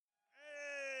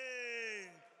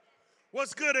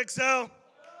What's good, Excel?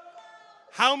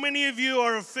 How many of you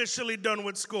are officially done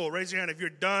with school? Raise your hand if you're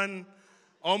done.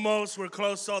 Almost. We're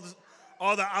close to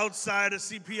all the outside of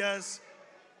CPS.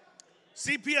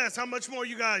 CPS, how much more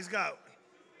you guys got?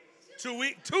 2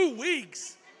 weeks? 2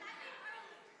 weeks.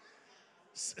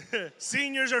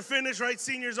 Seniors are finished, right?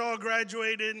 Seniors all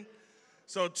graduated.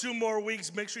 So 2 more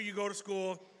weeks. Make sure you go to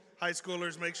school. High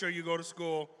schoolers, make sure you go to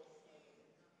school.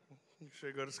 Make sure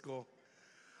you go to school.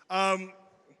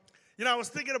 I was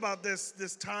thinking about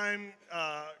this time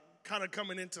kind of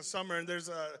coming into summer, and there's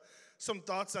some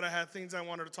thoughts that I had, things I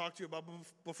wanted to talk to you about. But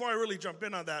before I really jump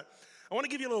in on that, I want to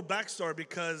give you a little backstory,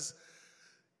 because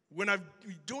when I've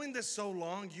been doing this so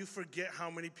long, you forget how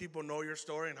many people know your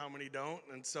story and how many don't.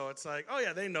 And so it's like, oh,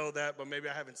 yeah, they know that, but maybe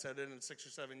I haven't said it in 6 or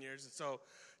 7 years. And so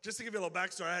just to give you a little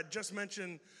backstory, I had just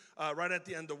mentioned right at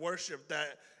the end of worship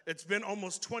that it's been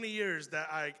almost 20 years that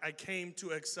I came to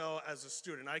Excel as a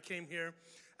student. I came here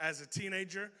as a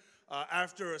teenager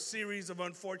after a series of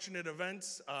unfortunate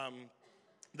events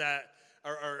that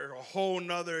are a whole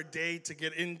nother day to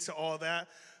get into all that.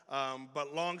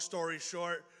 But long story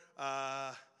short,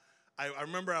 I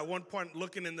remember at one point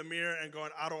looking in the mirror and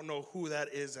going, I don't know who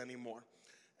that is anymore.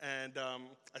 And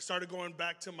I started going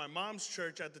back to my mom's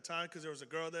church at the time, because there was a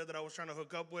girl there that I was trying to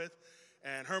hook up with.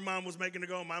 And her mom was making me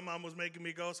go, my mom was making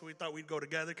me go, so we thought we'd go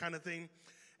together kind of thing.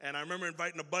 And I remember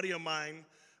inviting a buddy of mine,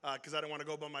 because I didn't want to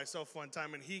go by myself one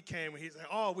time. And he came, and he's like,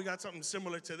 oh, we got something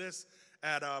similar to this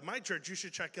at my church. You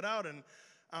should check it out. And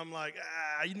I'm like,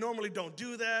 I normally don't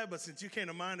do that, but since you came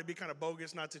to mine, it'd be kind of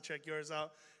bogus not to check yours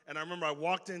out. And I remember I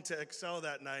walked into Excel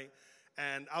that night,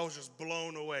 and I was just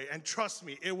blown away. And trust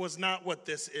me, it was not what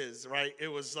this is, right? It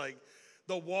was like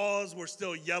the walls were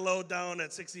still yellow down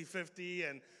at 6050,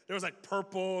 and there was like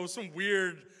purple. It was some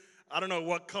weird, I don't know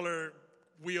what color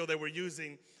wheel they were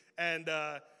using. And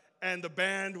the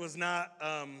band was not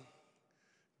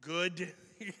good.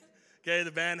 Okay,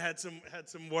 the band had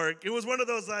some work. It was one of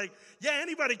those like, yeah,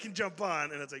 anybody can jump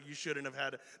on. And it's like, you shouldn't have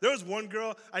had it. There was one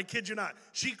girl, I kid you not,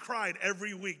 she cried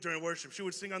every week during worship. She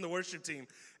would sing on the worship team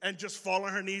and just fall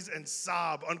on her knees and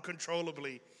sob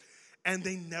uncontrollably. And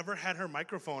they never had her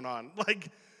microphone on. Like,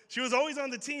 she was always on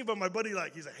the team, but my buddy,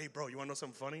 he's like, hey, bro, you want to know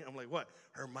something funny? I'm like, what?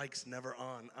 Her mic's never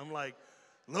on. I'm like,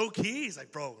 low key? He's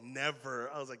like, bro,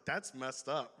 never. I was like, that's messed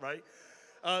up, right?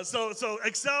 So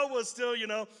Excel was still,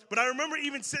 but I remember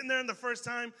even sitting there in the first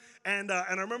time, and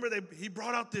I remember he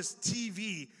brought out this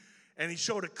TV, and he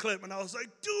showed a clip, and I was like,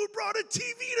 dude brought a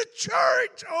TV to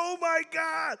church. Oh, my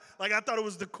God. Like, I thought it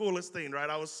was the coolest thing, right?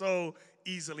 I was so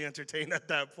easily entertained at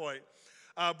that point.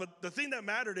 But the thing that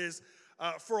mattered is,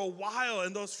 for a while,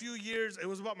 in those few years, it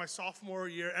was about my sophomore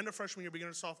year, end of freshman year, beginning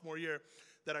of sophomore year,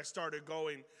 that I started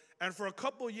going. And for a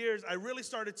couple years, I really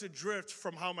started to drift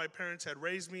from how my parents had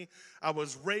raised me. I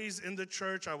was raised in the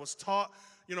church. I was taught,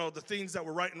 the things that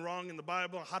were right and wrong in the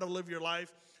Bible, how to live your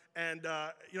life. And,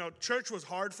 church was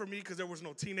hard for me because there was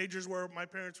no teenagers where my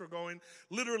parents were going.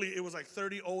 Literally, it was like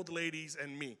 30 old ladies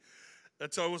and me.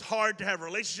 And so it was hard to have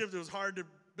relationships. It was hard to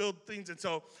build things. And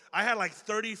so I had like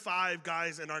 35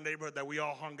 guys in our neighborhood that we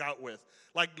all hung out with.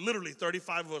 Like literally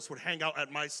 35 of us would hang out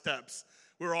at my steps.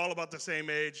 We were all about the same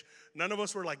age. None of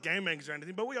us were like gangbangs or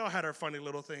anything, but we all had our funny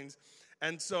little things.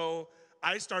 And so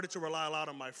I started to rely a lot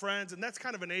on my friends, and that's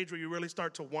kind of an age where you really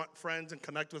start to want friends and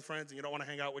connect with friends, and you don't want to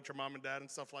hang out with your mom and dad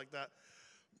and stuff like that.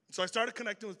 So I started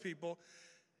connecting with people,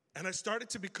 and I started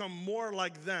to become more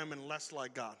like them and less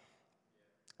like God.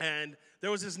 And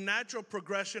there was this natural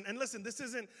progression. And listen, this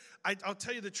isn't, I'll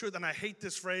tell you the truth, and I hate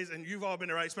this phrase, and you've all been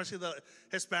right, especially the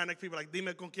Hispanic people, like,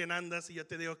 dime con quien andas y yo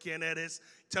te digo quién eres.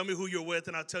 Tell me who you're with,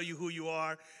 and I'll tell you who you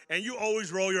are. And you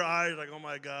always roll your eyes like, oh,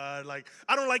 my God. Like,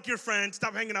 I don't like your friend.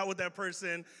 Stop hanging out with that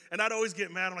person. And I'd always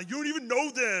get mad. I'm like, you don't even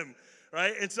know them,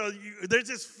 right? And so there's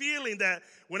this feeling that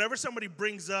whenever somebody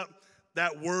brings up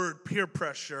that word peer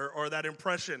pressure or that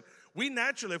impression, we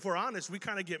naturally, if we're honest, we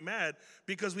kind of get mad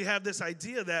because we have this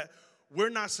idea that we're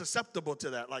not susceptible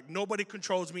to that. Like, nobody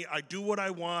controls me. I do what I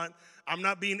want. I'm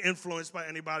not being influenced by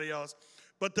anybody else.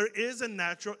 But there is a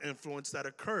natural influence that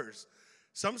occurs.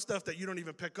 Some stuff that you don't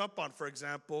even pick up on, for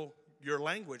example, your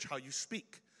language, how you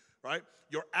speak, right?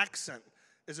 Your accent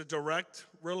is a direct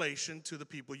relation to the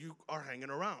people you are hanging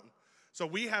around. So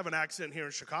we have an accent here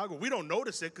in Chicago. We don't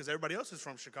notice it because everybody else is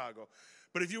from Chicago.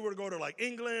 But if you were to go to like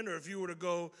England, or if you were to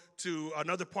go to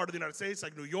another part of the United States,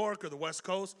 like New York or the West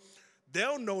Coast,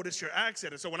 they'll notice your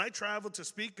accent. And so when I travel to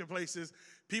speak in places,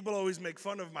 people always make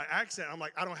fun of my accent. I'm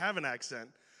like, I don't have an accent.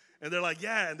 And they're like,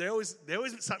 yeah. And they always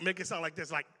make it sound like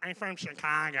this, like, I'm from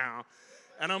Chicago.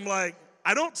 And I'm like,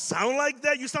 I don't sound like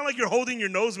that. You sound like you're holding your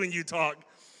nose when you talk,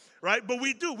 right? But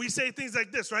we do. We say things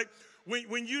like this, right?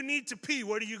 When you need to pee,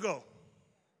 where do you go?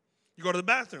 You go to the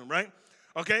bathroom, right?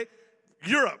 Okay?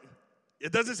 Europe,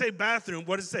 it doesn't say bathroom.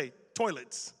 What does it say?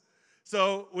 Toilets.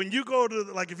 So when you go to,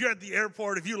 like, if you're at the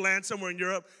airport, if you land somewhere in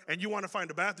Europe and you want to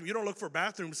find a bathroom, you don't look for a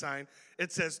bathroom sign.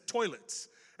 It says toilets.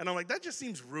 And I'm like, that just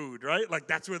seems rude, right? Like,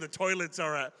 that's where the toilets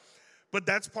are at. But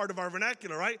that's part of our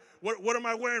vernacular, right? What am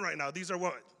I wearing right now? These are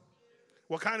what?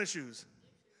 What kind of shoes?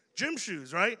 Gym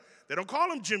shoes, right? They don't call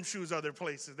them gym shoes other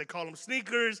places. They call them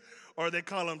sneakers, or they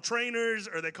call them trainers,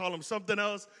 or they call them something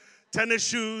else, tennis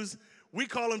shoes. We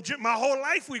call them gym. My whole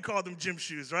life we call them gym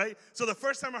shoes, right? So the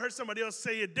first time I heard somebody else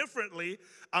say it differently,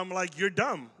 I'm like, you're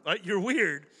dumb, right? You're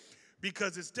weird,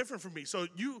 because it's different from me. So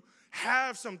you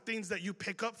have some things that you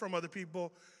pick up from other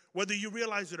people, whether you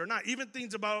realize it or not. Even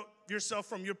things about yourself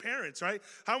from your parents, right?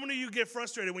 How many of you get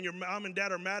frustrated when your mom and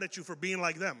dad are mad at you for being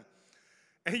like them?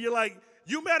 And you're like,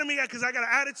 you mad at me because I got an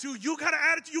attitude? You got an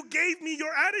attitude. You gave me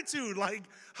your attitude. Like,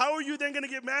 how are you then going to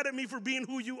get mad at me for being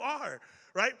who you are?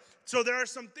 Right? So there are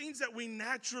some things that we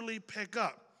naturally pick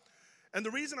up. And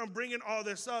the reason I'm bringing all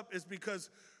this up is because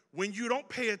when you don't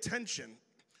pay attention,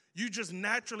 you just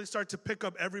naturally start to pick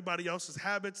up everybody else's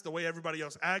habits, the way everybody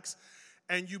else acts,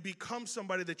 and you become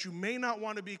somebody that you may not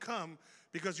want to become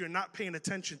because you're not paying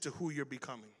attention to who you're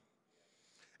becoming.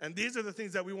 And these are the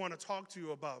things that we want to talk to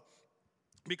you about,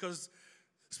 because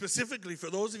specifically for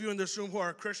those of you in this room who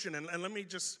are Christian, and let me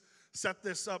just set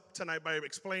this up tonight by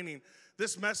explaining,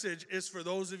 this message is for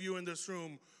those of you in this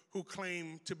room who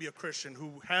claim to be a Christian,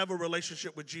 who have a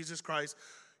relationship with Jesus Christ.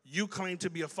 You claim to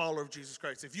be a follower of Jesus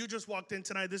Christ. If you just walked in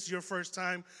tonight, this is your first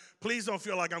time, please don't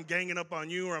feel like I'm ganging up on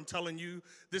you or I'm telling you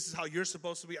this is how you're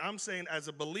supposed to be. I'm saying as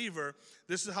a believer,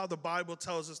 this is how the Bible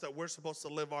tells us that we're supposed to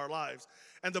live our lives.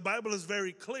 And the Bible is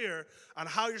very clear on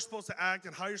how you're supposed to act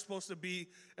and how you're supposed to be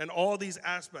in all these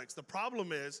aspects. The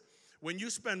problem is when you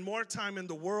spend more time in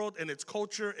the world and its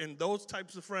culture and those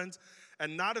types of friends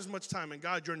and not as much time in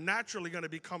God, you're naturally going to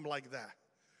become like that.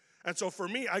 And so for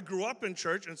me, I grew up in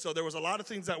church, and so there was a lot of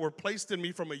things that were placed in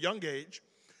me from a young age.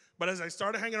 But as I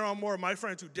started hanging around more of my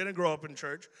friends who didn't grow up in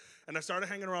church, and I started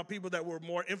hanging around people that were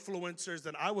more influencers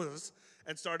than I was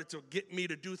and started to get me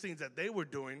to do things that they were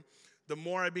doing, the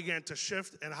more I began to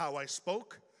shift in how I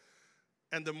spoke,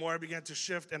 and the more I began to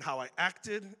shift in how I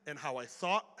acted and how I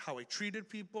thought, how I treated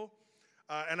people.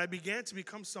 And I began to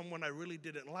become someone I really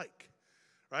didn't like,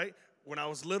 right? When I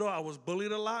was little, I was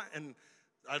bullied a lot, and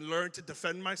I learned to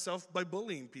defend myself by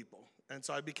bullying people. And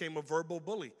so I became a verbal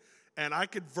bully. And I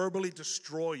could verbally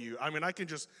destroy you. I mean, I can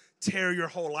just tear your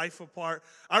whole life apart.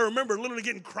 I remember literally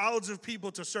getting crowds of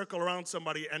people to circle around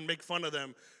somebody and make fun of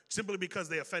them simply because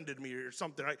they offended me or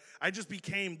something. I just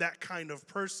became that kind of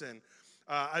person.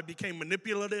 I became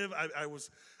manipulative. I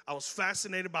was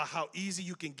fascinated by how easy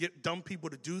you can get dumb people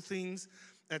to do things.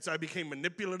 And so I became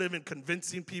manipulative and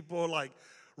convincing people, like,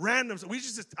 random.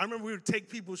 I remember we would take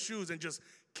people's shoes and just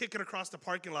kick it across the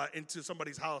parking lot into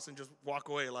somebody's house and just walk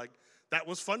away. Like, that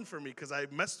was fun for me because I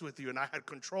messed with you and I had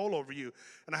control over you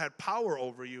and I had power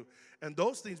over you. And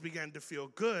those things began to feel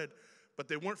good, but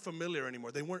they weren't familiar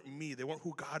anymore. They weren't me. They weren't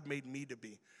who God made me to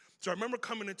be. So I remember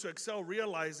coming into Excel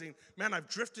realizing, man, I've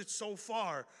drifted so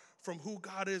far from who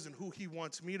God is and who he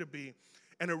wants me to be.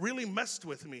 And it really messed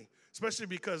with me, especially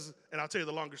because, and I'll tell you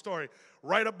the longer story,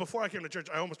 right up before I came to church,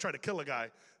 I almost tried to kill a guy.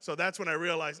 So that's when I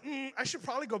realized, I should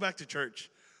probably go back to church.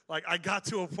 Like, I got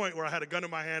to a point where I had a gun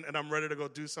in my hand and I'm ready to go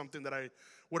do something that I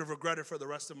would have regretted for the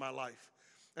rest of my life.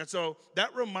 And so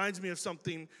that reminds me of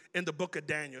something in the book of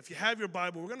Daniel. If you have your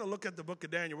Bible, we're going to look at the book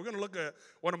of Daniel. We're going to look at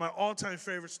one of my all-time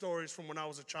favorite stories from when I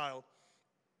was a child.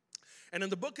 And in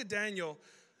the book of Daniel,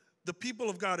 the people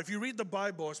of God, if you read the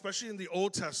Bible, especially in the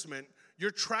Old Testament,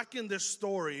 you're tracking this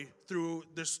story through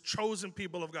this chosen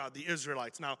people of God, the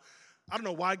Israelites. Now, I don't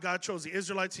know why God chose the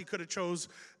Israelites. He could have chose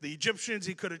the Egyptians.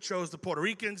 He could have chose the Puerto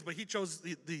Ricans, but he chose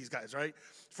these guys, right?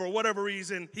 For whatever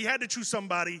reason, he had to choose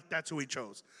somebody. That's who he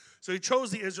chose. So he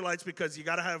chose the Israelites because you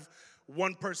got to have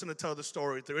one person to tell the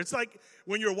story through. It's like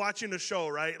when you're watching a show,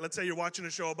 right? Let's say you're watching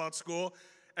a show about school,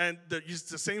 and the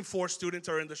same 4 students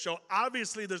are in the show.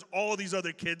 Obviously, there's all these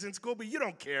other kids in school, but you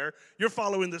don't care. You're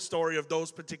following the story of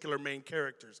those particular main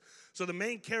characters. So the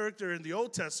main character in the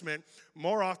Old Testament,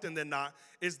 more often than not,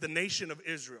 is the nation of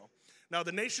Israel. Now,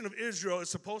 the nation of Israel is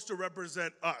supposed to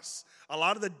represent us. A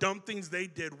lot of the dumb things they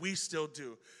did, we still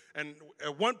do. And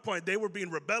at one point, they were being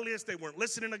rebellious. They weren't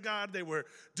listening to God. They were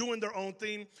doing their own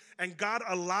thing. And God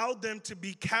allowed them to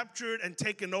be captured and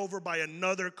taken over by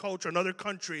another culture, another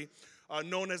country,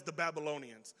 known as the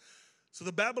Babylonians. So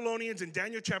the Babylonians in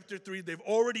Daniel chapter 3, they've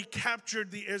already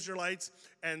captured the Israelites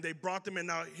and they brought them in.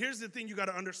 Now, here's the thing you got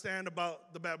to understand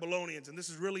about the Babylonians, and this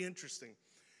is really interesting.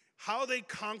 How they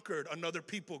conquered another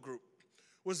people group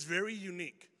was very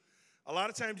unique. A lot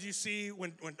of times you see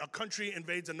when a country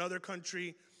invades another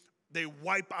country, they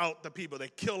wipe out the people. They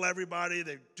kill everybody.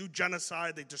 They do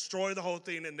genocide. They destroy the whole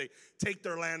thing, and they take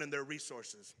their land and their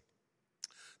resources.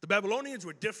 The Babylonians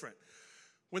were different.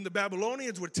 When the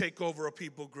Babylonians would take over a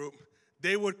people group,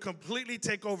 they would completely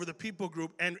take over the people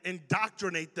group and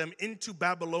indoctrinate them into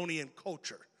Babylonian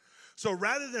culture. So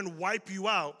rather than wipe you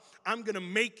out, I'm going to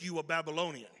make you a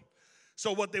Babylonian.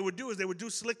 So what they would do is they would do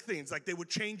slick things, like they would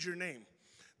change your name.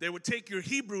 They would take your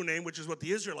Hebrew name, which is what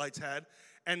the Israelites had,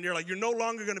 and they're like, you're no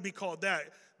longer going to be called that.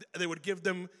 They would give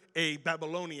them a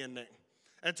Babylonian name.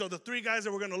 And so the three guys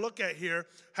that we're going to look at here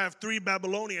have three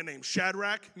Babylonian names: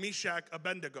 Shadrach, Meshach,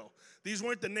 Abednego. These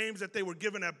weren't the names that they were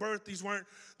given at birth. These weren't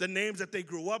the names that they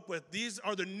grew up with. These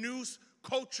are the new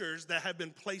cultures that have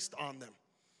been placed on them.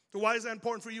 So why is that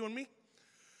important for you and me?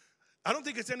 I don't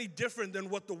think it's any different than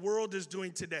what the world is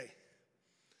doing today.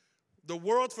 The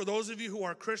world, for those of you who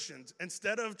are Christians,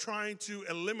 instead of trying to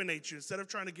eliminate you, instead of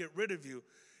trying to get rid of you,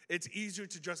 it's easier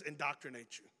to just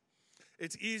indoctrinate you.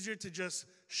 It's easier to just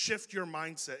shift your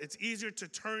mindset. It's easier to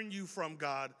turn you from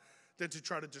God than to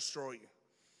try to destroy you.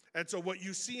 And so what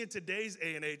you see in today's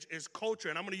day and age is culture,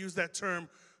 and I'm going to use that term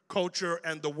culture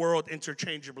and the world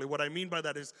interchangeably. What I mean by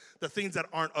that is the things that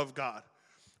aren't of God.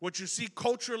 What you see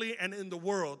culturally and in the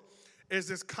world is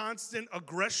this constant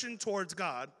aggression towards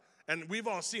God. And we've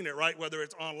all seen it, right? Whether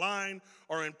it's online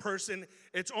or in person.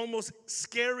 It's almost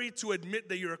scary to admit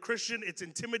that you're a Christian. It's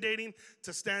intimidating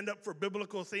to stand up for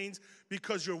biblical things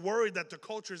because you're worried that the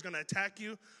culture is going to attack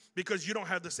you because you don't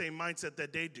have the same mindset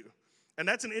that they do. And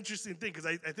that's an interesting thing because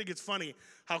I think it's funny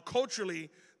how culturally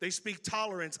they speak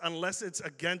tolerance unless it's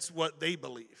against what they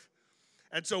believe.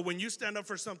 And so when you stand up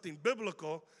for something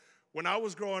biblical, when I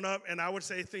was growing up and I would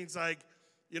say things like,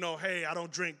 you know, hey, I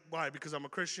don't drink. Why? Because I'm a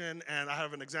Christian and I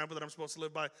have an example that I'm supposed to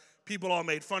live by. People all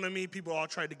made fun of me. People all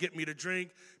tried to get me to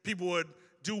drink. People would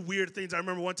do weird things. I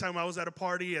remember one time I was at a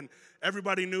party and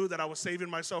everybody knew that I was saving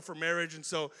myself for marriage. And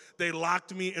so they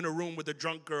locked me in a room with a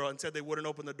drunk girl and said they wouldn't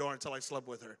open the door until I slept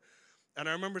with her. And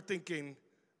I remember thinking,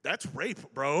 that's rape,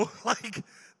 bro. Like,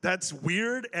 that's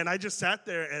weird. And I just sat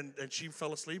there and she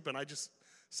fell asleep and I just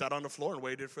sat on the floor and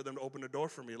waited for them to open the door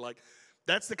for me. Like,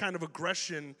 that's the kind of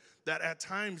aggression that at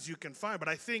times you can find. But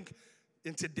I think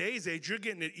in today's age, you're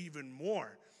getting it even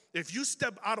more. If you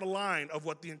step out of line of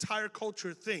what the entire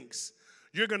culture thinks,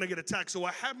 you're going to get attacked. So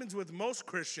what happens with most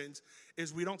Christians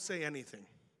is we don't say anything.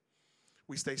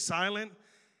 We stay silent,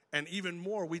 and even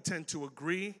more, we tend to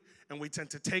agree, and we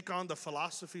tend to take on the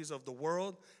philosophies of the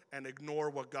world and ignore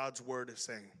what God's word is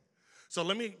saying. So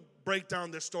let me break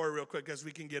down this story real quick as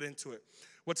we can get into it.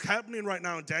 What's happening right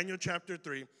now in Daniel chapter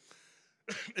 3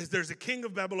 is there's a king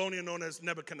of Babylonia known as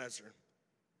Nebuchadnezzar.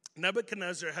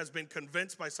 Nebuchadnezzar has been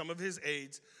convinced by some of his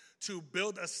aides to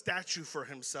build a statue for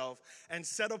himself and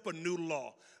set up a new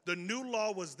law. The new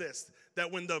law was this,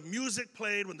 that when the music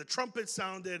played, when the trumpet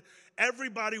sounded,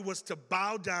 everybody was to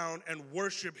bow down and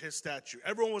worship his statue.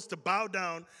 Everyone was to bow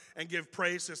down and give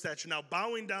praise to his statue. Now,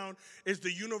 bowing down is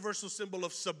the universal symbol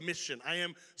of submission. I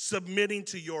am submitting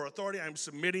to your authority. I am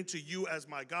submitting to you as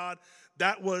my God.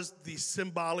 That was the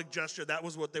symbolic gesture. That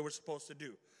was what they were supposed to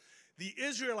do. The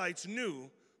Israelites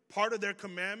knew part of their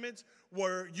commandments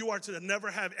were you are to never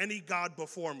have any God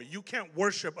before me. You can't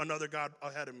worship another God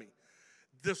ahead of me.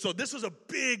 So this was a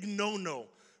big no-no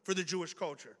for the Jewish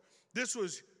culture. This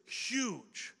was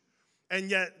huge. And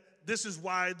yet, this is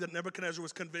why the Nebuchadnezzar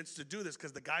was convinced to do this,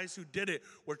 because the guys who did it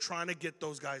were trying to get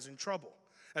those guys in trouble.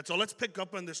 And so let's pick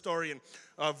up on this story in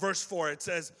verse 4. It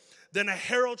says, then a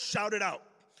herald shouted out,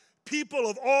 people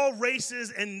of all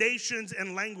races and nations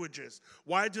and languages.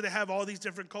 Why do they have all these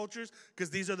different cultures? Because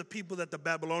these are the people that the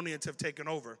Babylonians have taken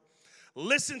over.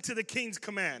 Listen to the king's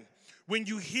command. When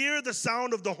you hear the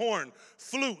sound of the horn,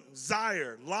 flute,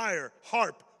 zither, lyre,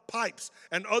 harp, pipes,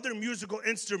 and other musical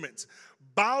instruments,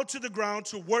 bow to the ground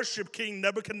to worship King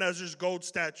Nebuchadnezzar's gold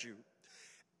statue.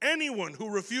 Anyone who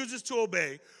refuses to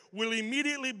obey will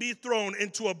immediately be thrown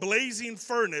into a blazing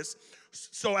furnace.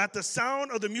 So at the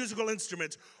sound of the musical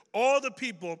instruments, all the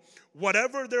people,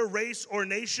 whatever their race or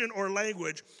nation or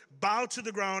language, bow to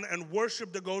the ground and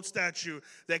worship the gold statue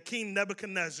that King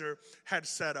Nebuchadnezzar had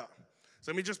set up.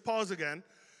 So let me just pause again.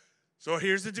 So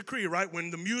here's the decree, right?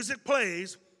 When the music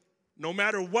plays, no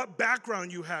matter what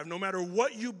background you have, no matter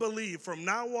what you believe, from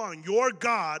now on, your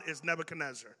God is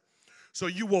Nebuchadnezzar. So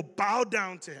you will bow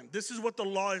down to him. This is what the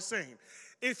law is saying.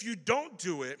 If you don't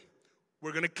do it,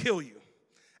 we're going to kill you.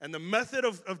 And the method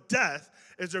of death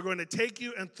is they're going to take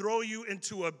you and throw you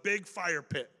into a big fire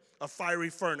pit, a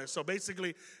fiery furnace. So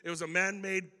basically, it was a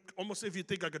man-made, almost if you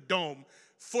think like a dome,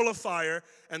 full of fire,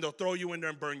 and they'll throw you in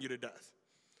there and burn you to death.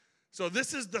 So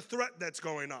this is the threat that's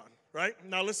going on, right?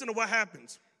 Now listen to what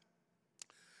happens.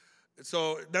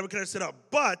 So Nebuchadnezzar said up,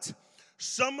 but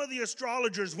some of the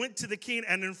astrologers went to the king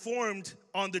and informed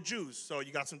on the Jews. So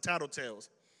you got some tattletales.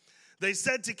 They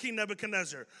said to King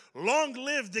Nebuchadnezzar, long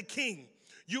live the king.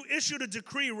 You issued a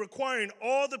decree requiring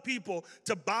all the people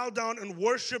to bow down and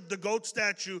worship the goat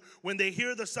statue when they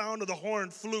hear the sound of the horn,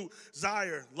 flute,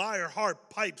 lyre, harp,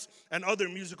 pipes, and other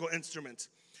musical instruments.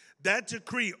 That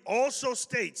decree also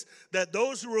states that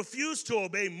those who refuse to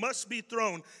obey must be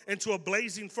thrown into a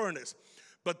blazing furnace.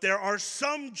 But there are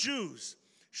some Jews,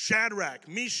 Shadrach,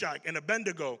 Meshach, and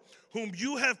Abednego, whom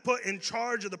you have put in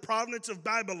charge of the province of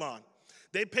Babylon.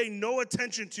 They pay no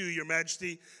attention to you, your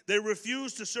majesty. They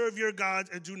refuse to serve your gods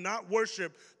and do not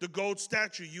worship the gold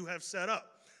statue you have set up.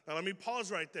 Now, let me pause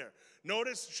right there.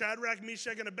 Notice Shadrach,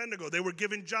 Meshach, and Abednego. They were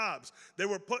given jobs. They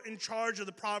were put in charge of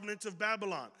the province of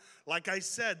Babylon. Like I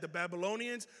said, the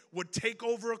Babylonians would take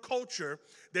over a culture.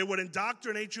 They would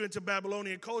indoctrinate you into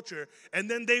Babylonian culture, and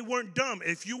then they weren't dumb.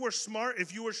 If you were smart,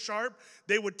 if you were sharp,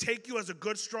 they would take you as a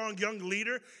good, strong, young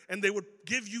leader, and they would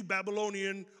give you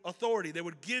Babylonian authority. They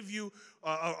would give you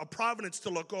a province to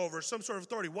look over, some sort of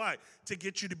authority. Why? To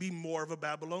get you to be more of a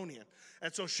Babylonian.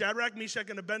 And so Shadrach,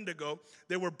 Meshach, and Abednego,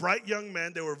 they were bright young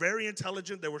men. They were very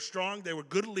intelligent. They were strong. They were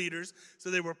good leaders. So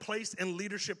they were placed in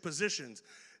leadership positions.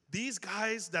 These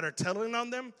guys that are telling on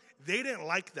them, they didn't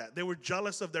like that. They were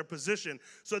jealous of their position.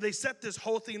 So they set this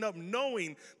whole thing up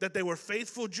knowing that they were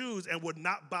faithful Jews and would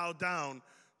not bow down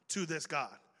to this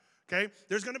God. Okay?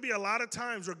 There's going to be a lot of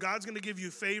times where God's going to give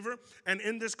you favor, and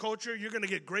in this culture, you're going to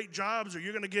get great jobs, or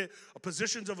you're going to get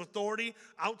positions of authority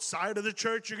outside of the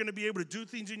church. You're going to be able to do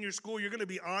things in your school. You're going to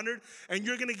be honored, and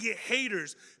you're going to get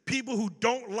haters, people who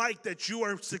don't like that you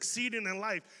are succeeding in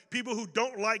life, people who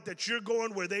don't like that you're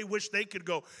going where they wish they could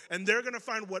go, and they're going to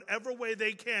find whatever way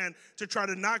they can to try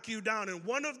to knock you down, and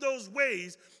one of those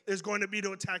ways is going to be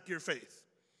to attack your faith.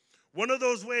 One of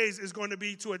those ways is going to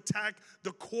be to attack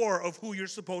the core of who you're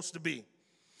supposed to be.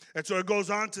 And so it goes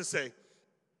on to say,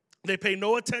 they pay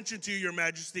no attention to you, your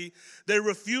majesty. They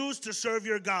refuse to serve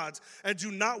your gods and do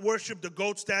not worship the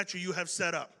goat statue you have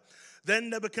set up. Then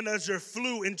Nebuchadnezzar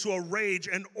flew into a rage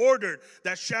and ordered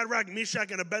that Shadrach,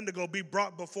 Meshach, and Abednego be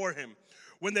brought before him.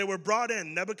 When they were brought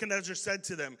in, Nebuchadnezzar said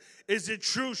to them, is it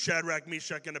true, Shadrach,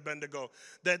 Meshach, and Abednego,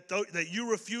 that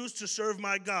you refuse to serve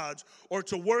my gods or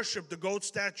to worship the gold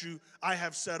statue I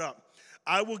have set up?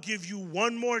 I will give you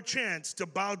one more chance to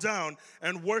bow down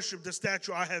and worship the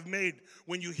statue I have made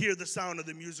when you hear the sound of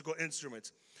the musical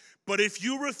instruments. But if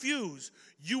you refuse,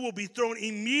 you will be thrown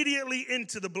immediately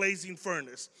into the blazing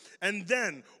furnace. And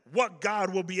then what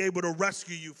God will be able to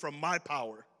rescue you from my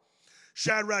power?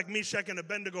 Shadrach, Meshach, and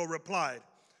Abednego replied,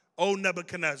 O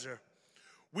Nebuchadnezzar,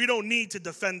 we don't need to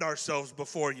defend ourselves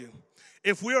before you.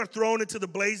 If we are thrown into the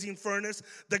blazing furnace,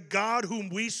 the God whom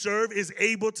we serve is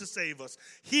able to save us.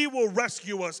 He will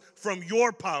rescue us from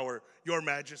your power, your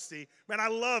majesty. Man, I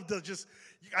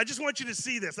just want you to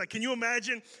see this. Like, can you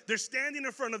imagine? They're standing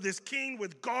in front of this king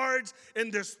with guards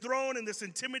in this throne in this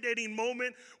intimidating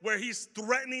moment where he's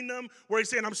threatening them, where he's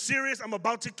saying, I'm serious, I'm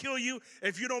about to kill you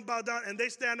if you don't bow down. And they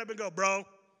stand up and go, bro,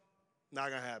 not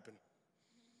going to happen.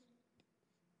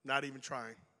 Not even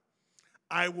trying.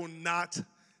 I will not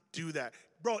do that.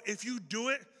 Bro, if you do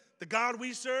it, the God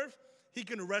we serve, he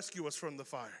can rescue us from the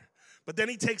fire. But then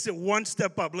he takes it one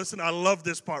step up. Listen, I love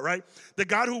this part, right? The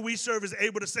God who we serve is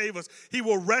able to save us. He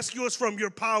will rescue us from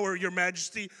your power, your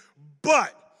majesty.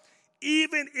 But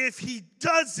even if he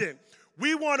doesn't,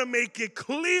 we want to make it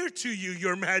clear to you,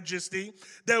 your majesty,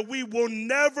 that we will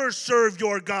never serve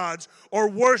your gods or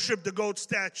worship the gold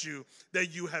statue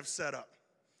that you have set up.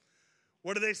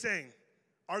 What are they saying?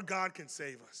 Our God can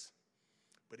save us.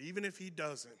 But even if he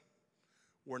doesn't,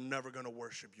 we're never going to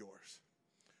worship yours.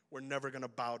 We're never going to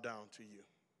bow down to you.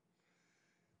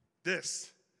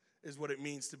 This is what it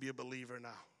means to be a believer now.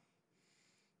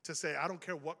 To say, I don't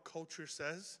care what culture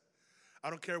says.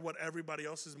 I don't care what everybody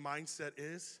else's mindset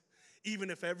is. Even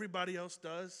if everybody else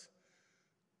does,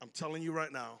 I'm telling you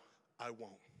right now, I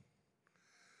won't.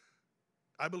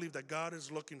 I believe that God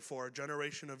is looking for a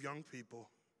generation of young people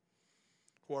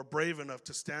who are brave enough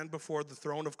to stand before the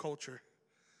throne of culture,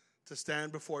 to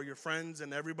stand before your friends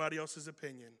and everybody else's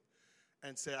opinion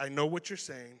and say, I know what you're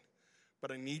saying,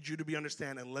 but I need you to be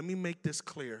understanding. And let me make this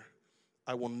clear.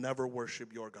 I will never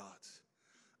worship your gods.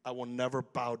 I will never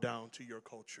bow down to your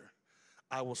culture.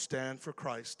 I will stand for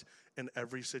Christ in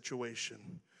every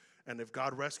situation. And if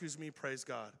God rescues me, praise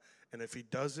God. And if he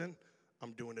doesn't,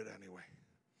 I'm doing it anyway.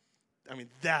 I mean,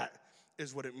 that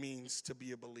is what it means to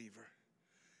be a believer.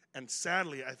 And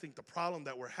sadly, I think the problem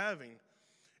that we're having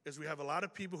is we have a lot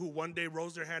of people who one day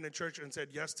rose their hand in church and said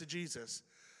yes to Jesus.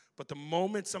 But the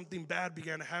moment something bad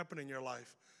began to happen in your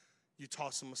life, you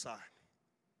toss them aside.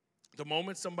 The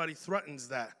moment somebody threatens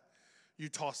that, you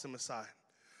toss them aside.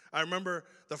 I remember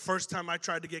the first time I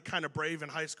tried to get kind of brave in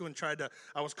high school and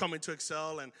I was coming to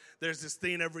Excel, and there's this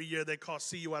thing every year they call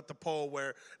See You at the Pole,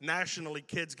 where nationally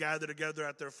kids gather together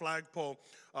at their flagpole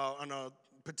on a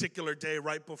particular day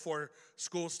right before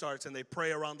school starts, and they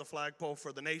pray around the flagpole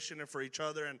for the nation and for each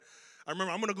other. And I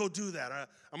remember, I'm going to go do that.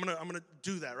 I'm gonna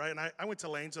do that, right? And I went to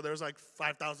Lane, so there was like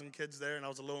 5,000 kids there, and I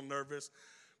was a little nervous.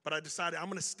 But I decided I'm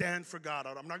going to stand for God.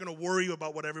 I'm not going to worry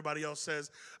about what everybody else says.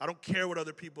 I don't care what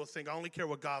other people think. I only care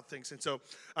what God thinks. And so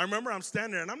I remember I'm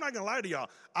standing there, and I'm not going to lie to y'all.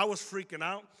 I was freaking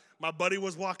out. My buddy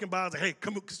was walking by. I was like, hey,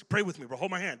 come pray with me, bro.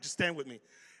 Hold my hand. Just stand with me.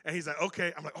 And he's like,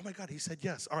 okay. I'm like, oh, my God. He said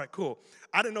yes. All right, cool.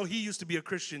 I didn't know he used to be a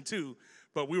Christian, too.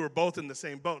 But we were both in the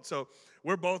same boat. So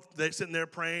we're both sitting there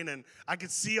praying, and I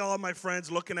could see all of my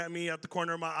friends looking at me at the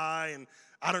corner of my eye, and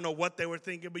I don't know what they were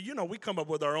thinking. But, we come up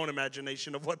with our own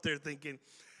imagination of what they're thinking.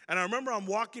 And I remember I'm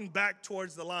walking back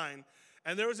towards the line,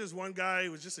 and there was this one guy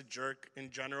who was just a jerk in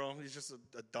general. He's just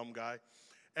a dumb guy.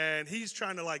 And he's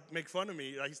trying to, make fun of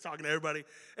me. He's talking to everybody.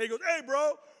 And he goes, hey,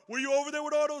 bro, were you over there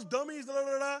with all those dummies? Da, da,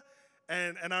 da, da.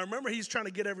 And I remember he's trying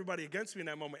to get everybody against me in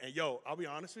that moment. And, I'll be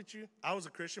honest with you. I was a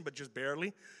Christian, but just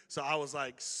barely. So I was,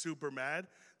 super mad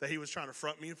that he was trying to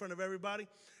front me in front of everybody.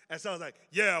 And so I was like,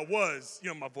 yeah, I was.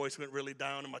 My voice went really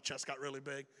down and my chest got really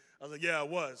big. I was like, yeah, I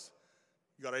was.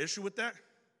 You got an issue with that?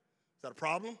 Is that a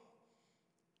problem?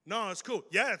 No, it's cool.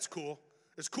 Yeah, it's cool.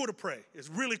 It's cool to pray. It's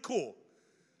really cool.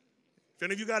 If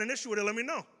any of you got an issue with it, let me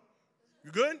know.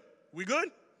 You good? We good?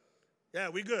 Yeah,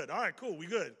 we good. All right, cool. We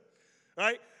good. All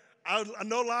right?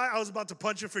 No lie, I was about to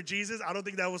punch him for Jesus. I don't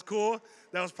think that was cool.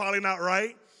 That was probably not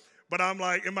right. But I'm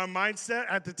like, in my mindset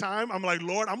at the time, I'm like,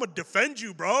 Lord, I'm going to defend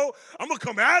you, bro. I'm going to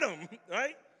come at him,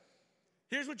 right?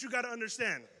 Here's what you got to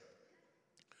understand.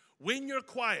 When you're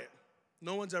quiet,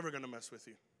 no one's ever going to mess with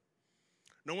you.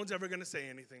 No one's ever going to say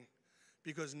anything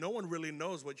because no one really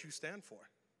knows what you stand for.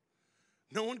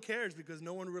 No one cares because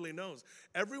no one really knows.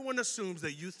 Everyone assumes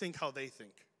that you think how they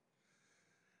think.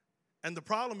 And the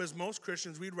problem is most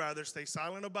Christians, we'd rather stay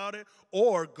silent about it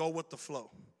or go with the flow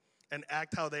and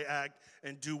act how they act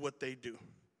and do what they do.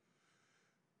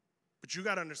 But you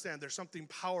got to understand there's something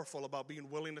powerful about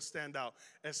being willing to stand out,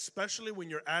 especially when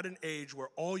you're at an age where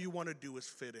all you want to do is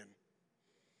fit in.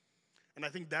 And I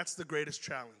think that's the greatest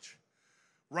challenge.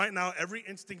 Right now, every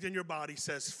instinct in your body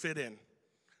says fit in.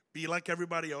 Be like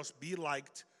everybody else. Be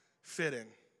liked. Fit in.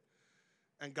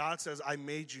 And God says, I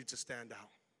made you to stand out.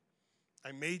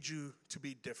 I made you to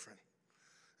be different.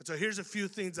 And so here's a few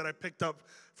things that I picked up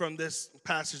from this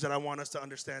passage that I want us to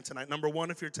understand tonight. Number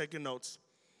one, if you're taking notes,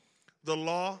 the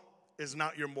law is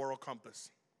not your moral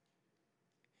compass.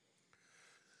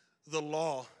 The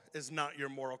law is not your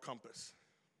moral compass.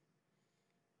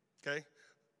 Okay?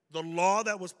 The law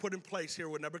that was put in place here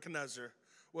with Nebuchadnezzar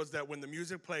was that when the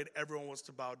music played, everyone was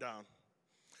to bow down.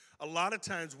 A lot of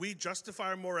times we justify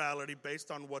our morality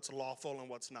based on what's lawful and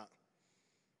what's not.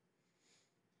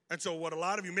 And so what a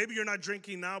lot of you, maybe you're not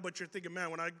drinking now, but you're thinking, man,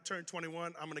 when I turn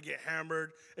 21, I'm going to get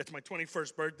hammered. It's my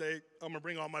 21st birthday. I'm going to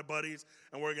bring all my buddies,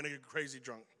 and we're going to get crazy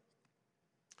drunk.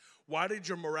 Why did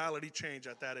your morality change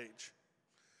at that age?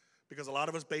 Because a lot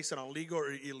of us base it on legal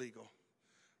or illegal.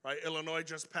 Right? Illinois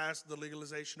just passed the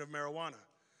legalization of marijuana.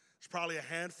 There's probably a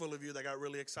handful of you that got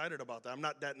really excited about that. I'm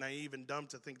not that naive and dumb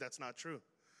to think that's not true.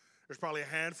 There's probably a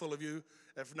handful of you,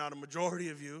 if not a majority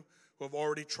of you, who have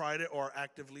already tried it or are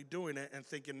actively doing it and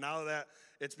thinking now that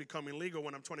it's becoming legal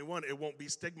when I'm 21, it won't be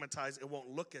stigmatized, it won't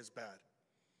look as bad.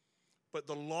 But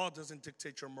the law doesn't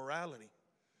dictate your morality.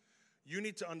 You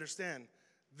need to understand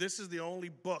this is the only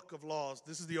book of laws,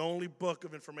 this is the only book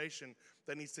of information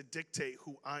that needs to dictate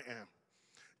who I am.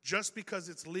 Just because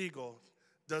it's legal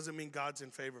doesn't mean God's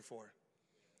in favor for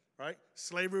it, right?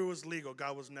 Slavery was legal.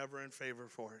 God was never in favor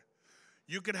for it.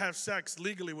 You could have sex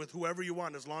legally with whoever you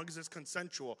want as long as it's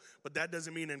consensual, but that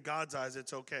doesn't mean in God's eyes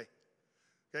it's okay.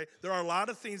 Okay? There are a lot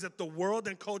of things that the world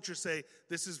and culture say,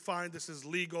 this is fine, this is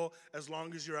legal, as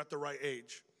long as you're at the right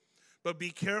age. But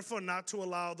be careful not to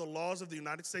allow the laws of the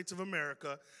United States of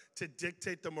America to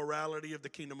dictate the morality of the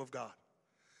kingdom of God.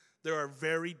 They are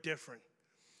very different.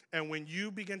 And when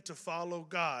you begin to follow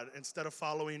God instead of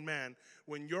following man,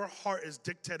 when your heart is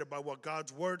dictated by what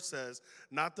God's word says,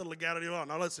 not the legality of the law.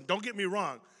 Now listen, don't get me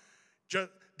wrong.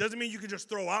 Doesn't mean you can just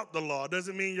throw out the law.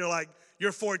 Doesn't mean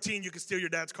you're 14, you can steal your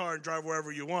dad's car and drive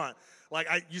wherever you want.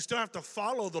 You still have to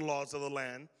follow the laws of the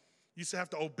land. You still have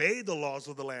to obey the laws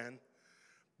of the land.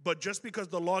 But just because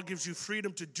the law gives you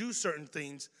freedom to do certain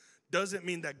things doesn't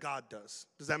mean that God does.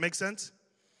 Does that make sense?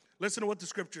 Listen to what the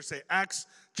scriptures say. Acts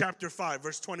chapter 5,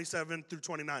 verse 27 through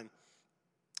 29.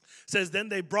 Says, then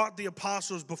they brought the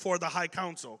apostles before the high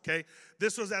council, okay?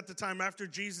 This was at the time after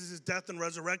Jesus' death and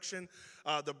resurrection.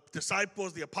 The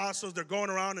disciples, the apostles, they're going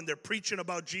around and they're preaching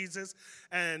about Jesus.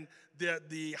 And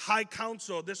the high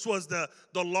council, this was the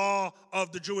law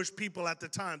of the Jewish people at the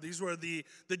time. These were the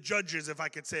judges, if I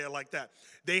could say it like that.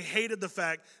 They hated the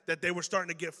fact that they were starting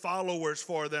to get followers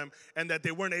for them and that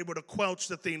they weren't able to quench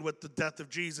the thing with the death of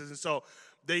Jesus. And so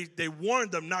they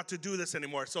warned them not to do this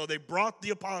anymore. So they brought the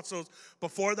apostles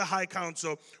before the high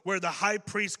council where the high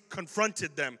priest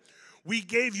confronted them. We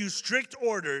gave you strict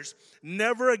orders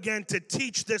never again to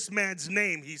teach this man's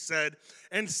name, he said.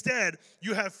 Instead,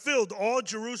 you have filled all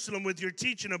Jerusalem with your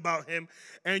teaching about him,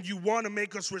 and you want to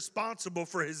make us responsible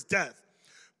for his death.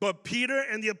 But Peter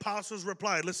and the apostles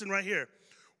replied, listen right here,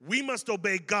 we must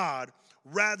obey God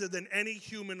rather than any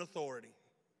human authority.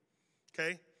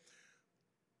 Okay?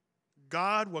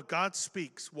 God, what God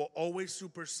speaks will always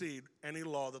supersede any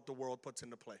law that the world puts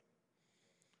into play.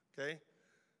 Okay?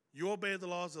 You obey the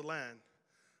laws of the land,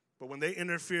 but when they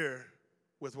interfere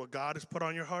with what God has put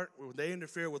on your heart, when they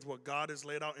interfere with what God has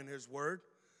laid out in his word,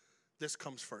 this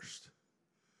comes first.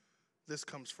 This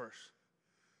comes first.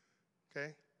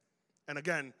 Okay? And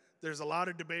again, there's a lot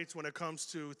of debates when it comes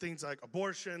to things like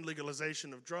abortion,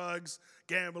 legalization of drugs,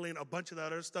 gambling, a bunch of that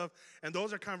other stuff. And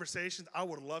those are conversations I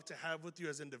would love to have with you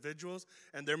as individuals.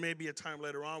 And there may be a time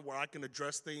later on where I can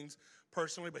address things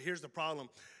personally. But here's the problem.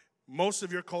 Most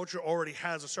of your culture already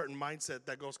has a certain mindset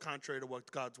that goes contrary to what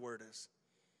God's word is.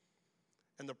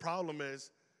 And the problem is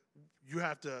you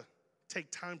have to take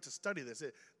time to study this.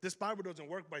 This Bible doesn't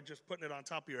work by just putting it on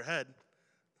top of your head.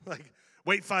 Like,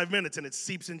 wait 5 minutes and it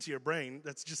seeps into your brain.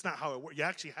 That's just not how it works. You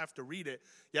actually have to read it.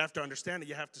 You have to understand it.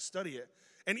 You have to study it.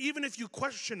 And even if you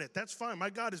question it, that's fine.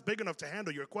 My God is big enough to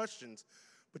handle your questions.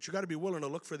 But you got to be willing to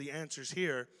look for the answers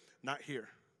here, not here.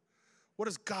 What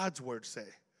does God's word say?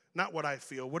 Not what I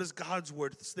feel. What does God's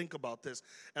word think about this?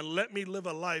 And let me live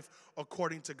a life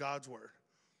according to God's word.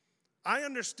 I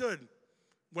understood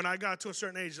when I got to a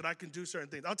certain age that I can do certain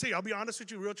things. I'll tell you, I'll be honest with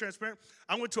you, real transparent.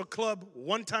 I went to a club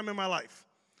one time in my life.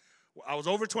 I was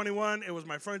over 21. It was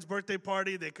my friend's birthday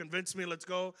party. They convinced me, let's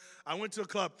go. I went to a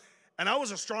club, and I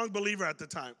was a strong believer at the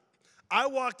time. I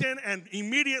walked in and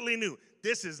immediately knew,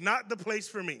 this is not the place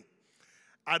for me.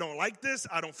 I don't like this.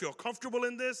 I don't feel comfortable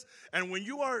in this. And when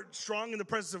you are strong in the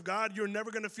presence of God, you're never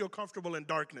going to feel comfortable in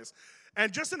darkness.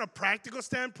 And just in a practical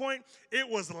standpoint, it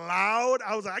was loud.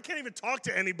 I was like, I can't even talk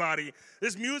to anybody.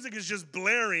 This music is just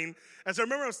blaring. And so I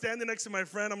remember I was standing next to my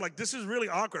friend. I'm like, this is really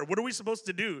awkward. What are we supposed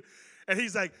to do? And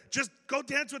he's like, just go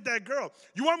dance with that girl.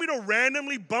 You want me to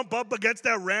randomly bump up against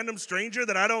that random stranger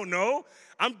that I don't know?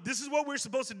 This is what we're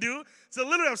supposed to do? So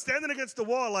literally, I'm standing against the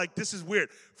wall like, this is weird.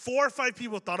 4 or 5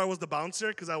 people thought I was the bouncer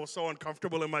because I was so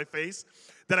uncomfortable in my face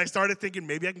that I started thinking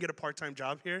maybe I can get a part-time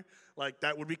job here. Like,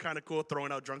 that would be kind of cool,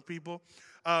 throwing out drunk people.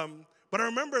 But I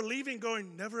remember leaving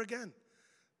going, never again.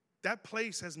 That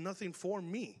place has nothing for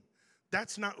me.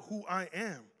 That's not who I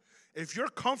am. If you're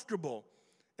comfortable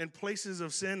in places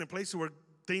of sin and places where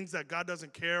things that God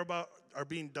doesn't care about are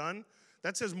being done,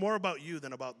 that says more about you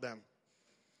than about them.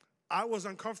 I was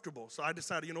uncomfortable, so I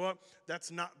decided, you know what? That's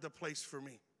not the place for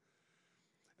me.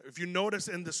 If you notice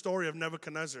in the story of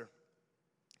Nebuchadnezzar,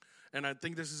 and I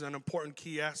think this is an important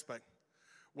key aspect,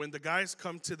 when the guys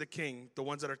come to the king, the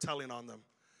ones that are telling on them,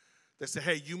 they say,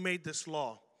 hey, you made this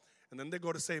law. And then they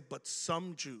go to say, but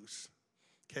some Jews,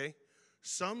 okay?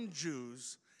 Some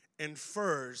Jews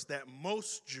infers that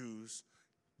most Jews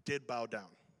did bow down.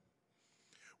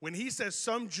 When he says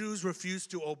some Jews refuse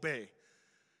to obey,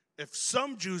 if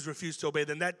some Jews refuse to obey,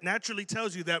 then that naturally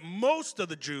tells you that most of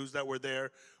the Jews that were there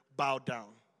bowed down.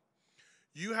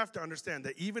 You have to understand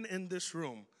that even in this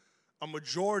room, a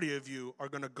majority of you are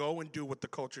going to go and do what the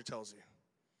culture tells you.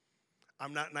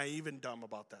 I'm not naive and dumb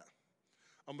about that.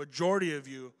 A majority of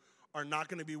you are not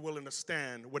going to be willing to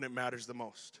stand when it matters the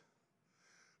most.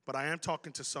 But I am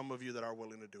talking to some of you that are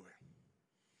willing to do it.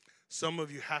 Some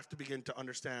of you have to begin to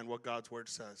understand what God's word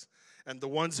says. And the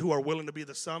ones who are willing to be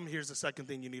the some, here's the second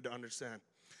thing you need to understand.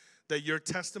 That your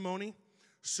testimony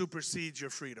supersedes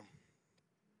your freedom.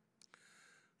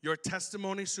 Your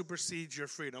testimony supersedes your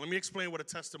freedom. Let me explain what a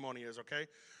testimony is, okay?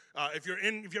 If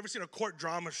you've ever seen a court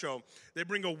drama show, they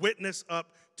bring a witness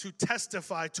up to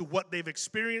testify to what they've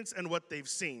experienced and what they've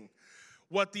seen.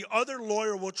 What the other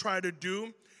lawyer will try to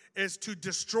do is to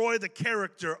destroy the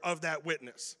character of that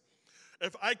witness.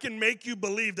 If I can make you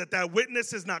believe that that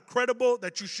witness is not credible,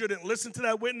 that you shouldn't listen to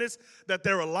that witness, that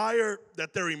they're a liar,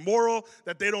 that they're immoral,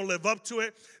 that they don't live up to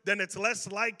it, then it's less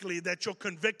likely that you'll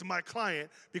convict my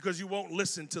client because you won't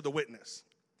listen to the witness.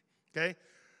 Okay?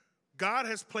 God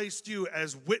has placed you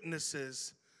as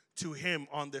witnesses to him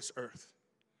on this earth.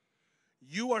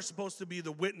 You are supposed to be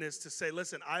the witness to say,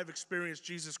 listen, I've experienced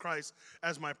Jesus Christ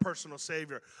as my personal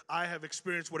Savior. I have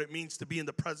experienced what it means to be in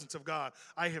the presence of God.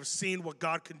 I have seen what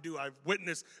God can do. I've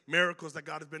witnessed miracles that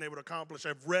God has been able to accomplish.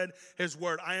 I've read his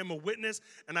word. I am a witness,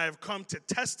 and I have come to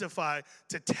testify,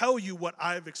 to tell you what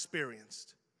I've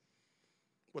experienced.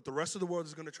 What the rest of the world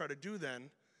is going to try to do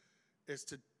then is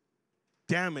to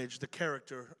damage the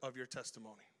character of your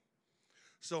testimony.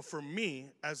 So for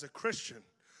me, as a Christian,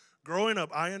 growing up,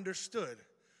 I understood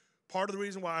part of the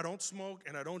reason why I don't smoke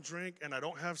and I don't drink and I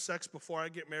don't have sex before I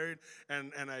get married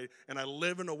and I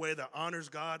live in a way that honors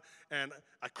God, and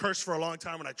I cursed for a long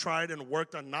time and I tried and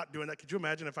worked on not doing that. Could you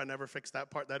imagine if I never fixed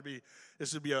that part?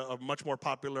 This would be a much more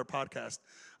popular podcast.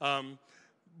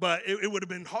 But it would have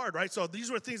been hard, right? So these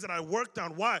were things that I worked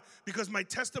on. Why? Because my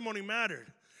testimony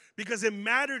mattered. Because it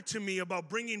mattered to me about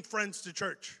bringing friends to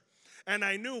church. And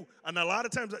I knew, and a lot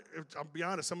of times, I'll be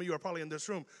honest, some of you are probably in this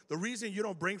room, the reason you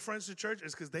don't bring friends to church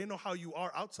is because they know how you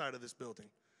are outside of this building.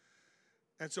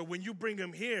 And so when you bring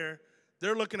them here,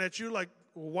 they're looking at you like,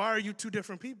 well, why are you two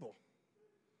different people?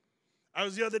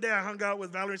 The other day, I hung out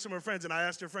with Valerie and some of her friends, and I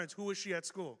asked her friends, who is she at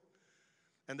school?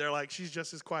 And they're like, she's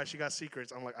just as quiet. She got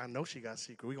secrets. I'm like, I know she got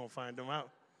secrets. We're going to find them out.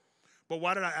 But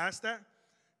why did I ask that?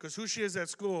 Because who she is at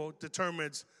school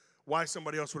determines why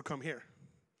somebody else would come here.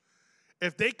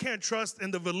 If they can't trust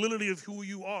in the validity of who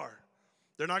you are,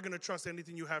 they're not going to trust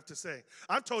anything you have to say.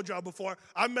 I've told y'all before,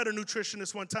 I met a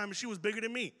nutritionist one time, and she was bigger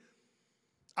than me.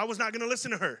 I was not going to listen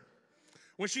to her.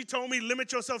 When she told me,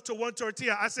 limit yourself to one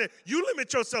tortilla, I said, you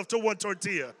limit yourself to one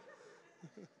tortilla.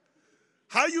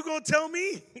 How you going to tell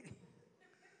me?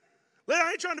 I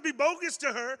ain't trying to be bogus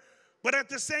to her, but at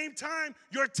the same time,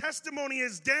 your testimony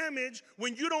is damaged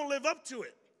when you don't live up to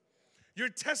it. Your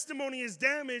testimony is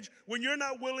damaged when you're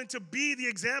not willing to be the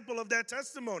example of that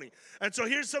testimony. And so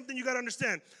here's something you got to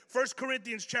understand. 1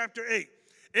 Corinthians chapter 8.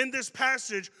 In this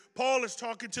passage, Paul is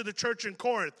talking to the church in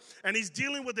Corinth, and he's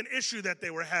dealing with an issue that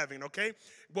they were having, okay?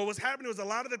 What was happening was a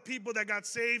lot of the people that got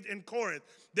saved in Corinth,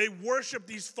 they worshiped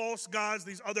these false gods,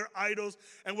 these other idols,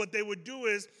 and what they would do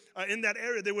is, in that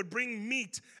area, they would bring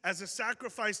meat as a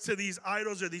sacrifice to these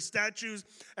idols or these statues,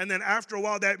 and then after a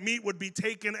while, that meat would be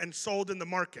taken and sold in the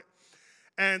market.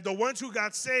 And the ones who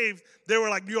got saved, they were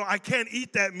like, I can't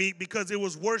eat that meat because it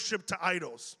was worship to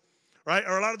idols, right?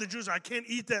 Or a lot of the Jews, I can't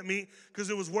eat that meat because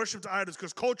it was worship to idols,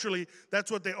 because culturally,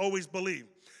 that's what they always believed.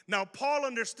 Now, Paul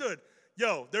understood,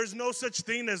 there's no such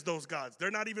thing as those gods.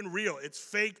 They're not even real. It's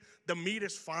fake. The meat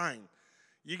is fine.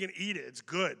 You can eat it. It's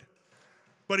good.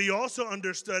 But he also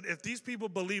understood if these people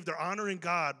believe they're honoring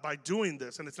God by doing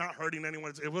this, and it's not hurting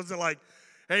anyone, it wasn't like,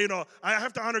 hey, I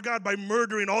have to honor God by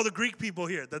murdering all the Greek people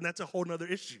here. Then that's a whole other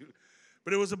issue.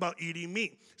 But it was about eating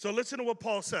meat. So listen to what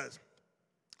Paul says.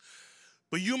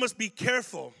 But you must be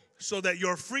careful so that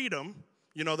your freedom,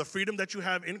 the freedom that you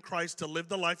have in Christ to live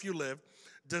the life you live,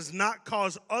 does not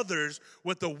cause others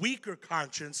with a weaker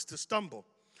conscience to stumble.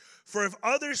 For if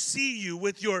others see you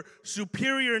with your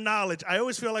superior knowledge, I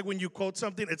always feel like when you quote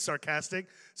something, it's sarcastic.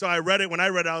 So when I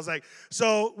read it, I was like,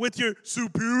 so with your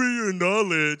superior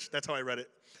knowledge, that's how I read it.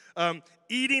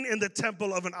 Eating in the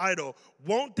temple of an idol,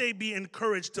 won't they be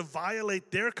encouraged to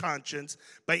violate their conscience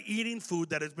by eating food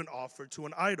that has been offered to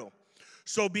an idol?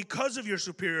 So because of your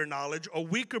superior knowledge, a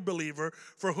weaker believer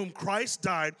for whom Christ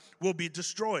died will be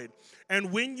destroyed.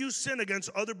 And when you sin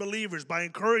against other believers by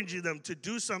encouraging them to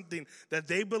do something that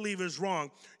they believe is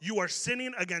wrong, you are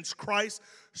sinning against Christ.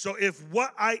 So if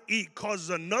what I eat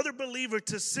causes another believer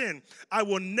to sin, I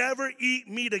will never eat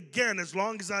meat again as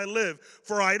long as I live,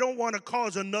 for I don't want to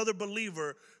cause another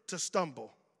believer to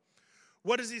stumble.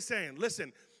 What is he saying?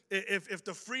 Listen, if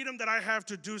the freedom that I have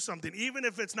to do something, even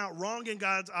if it's not wrong in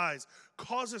God's eyes,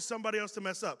 causes somebody else to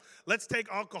mess up. Let's take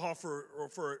alcohol for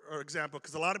example,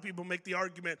 because a lot of people make the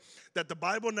argument that the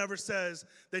Bible never says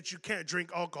that you can't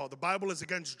drink alcohol. The Bible is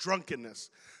against drunkenness.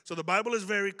 So the Bible is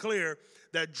very clear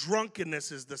that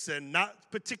drunkenness is the sin, not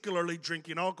particularly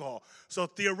drinking alcohol. So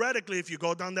theoretically, if you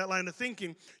go down that line of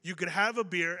thinking, you could have a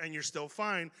beer and you're still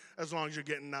fine as long as you're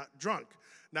getting not drunk.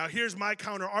 Now, here's my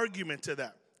counter argument to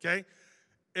that, okay?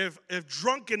 If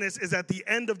drunkenness is at the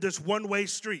end of this one-way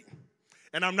street,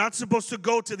 and I'm not supposed to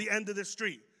go to the end of the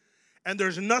street, and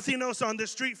there's nothing else on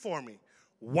this street for me,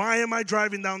 why am I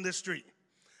driving down this street?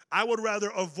 I would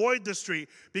rather avoid the street,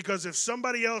 because if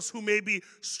somebody else who maybe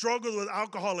struggled with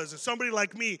alcoholism, somebody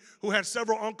like me who had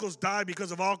several uncles die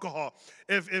because of alcohol,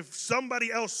 if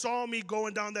somebody else saw me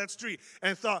going down that street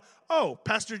and thought, oh,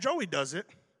 Pastor Joey does it,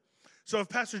 so if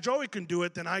Pastor Joey can do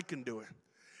it, then I can do it.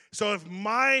 So if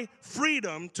my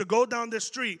freedom to go down this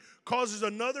street causes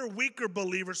another weaker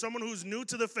believer, someone who's new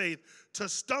to the faith, to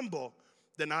stumble,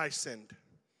 then I sinned.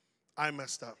 I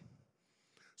messed up.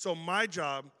 So my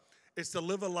job is to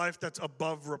live a life that's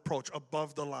above reproach,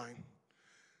 above the line.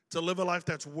 To live a life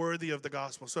that's worthy of the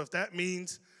gospel. So if that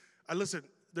means, listen,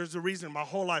 there's a reason my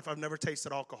whole life I've never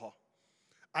tasted alcohol.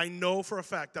 I know for a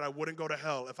fact that I wouldn't go to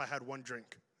hell if I had one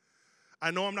drink. I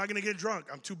know I'm not going to get drunk.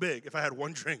 I'm too big if I had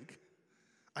one drink.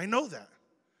 I know that.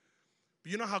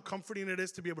 But you know how comforting it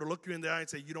is to be able to look you in the eye and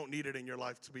say you don't need it in your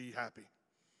life to be happy.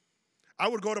 I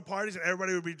would go to parties and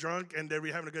everybody would be drunk and they'd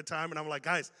be having a good time. And I'm like,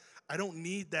 guys, I don't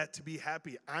need that to be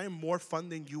happy. I am more fun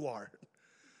than you are.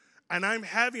 And I'm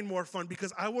having more fun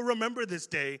because I will remember this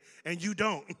day and you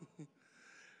don't.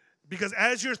 Because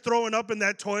as you're throwing up in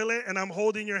that toilet and I'm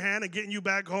holding your hand and getting you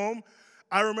back home,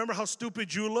 I remember how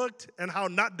stupid you looked and how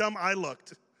not dumb I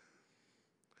looked.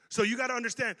 So you got to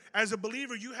understand, as a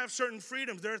believer, you have certain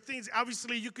freedoms. There are things,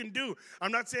 obviously, you can do.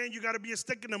 I'm not saying you got to be a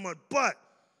stick in the mud, but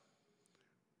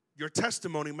your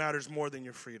testimony matters more than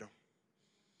your freedom.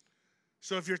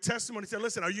 So if your testimony said,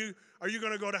 listen, are you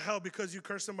going to go to hell because you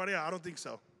cursed somebody out? I don't think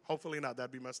so. Hopefully not.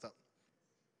 That'd be messed up.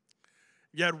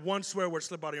 You had one swear word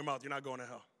slip out of your mouth. You're not going to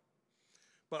hell.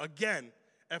 But again,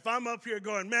 if I'm up here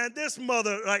going, man, this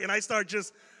mother, and I start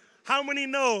just, how many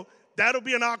know that'll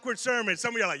be an awkward sermon?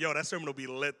 Some of you are like, yo, that sermon will be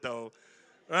lit though,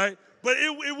 right? But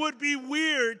it would be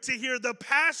weird to hear the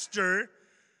pastor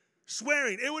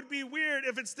swearing. It would be weird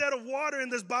if instead of water in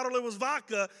this bottle it was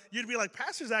vodka, you'd be like,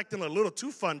 pastor's acting a little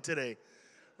too fun today,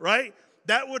 right?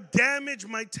 That would damage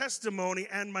my testimony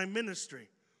and my ministry.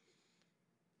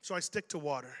 So I stick to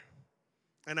water.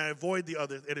 And I avoid the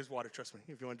other, it is water, trust me,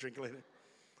 if you want to drink it later.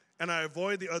 And I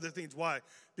avoid the other things. Why?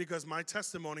 Because my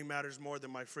testimony matters more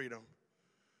than my freedom.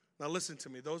 Now listen to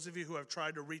me. Those of you who have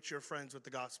tried to reach your friends with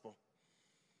the gospel,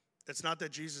 it's not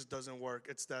that Jesus doesn't work.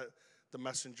 It's that the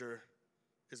messenger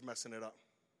is messing it up.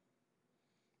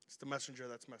 It's the messenger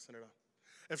that's messing it up.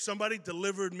 If somebody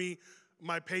delivered me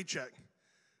my paycheck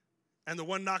and the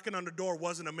one knocking on the door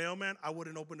wasn't a mailman, I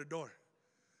wouldn't open the door.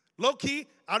 Low key,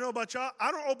 I don't know about y'all,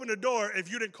 I don't open the door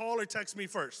if you didn't call or text me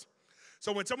first.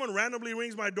 So when someone randomly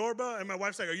rings my doorbell and my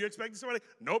wife's like, are you expecting somebody?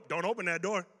 Nope, don't open that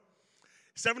door.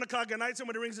 7 o'clock at night,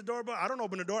 somebody rings the doorbell. I don't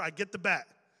open the door. I get the bat.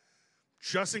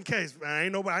 Just in case. I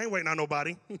ain't waiting on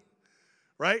nobody.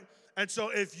 Right? And so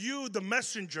if you, the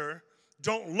messenger,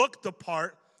 don't look the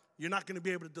part, you're not going to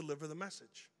be able to deliver the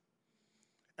message.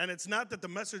 And it's not that the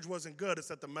message wasn't good. It's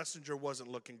that the messenger wasn't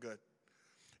looking good.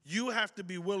 You have to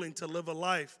be willing to live a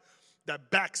life that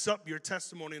backs up your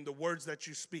testimony and the words that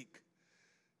you speak.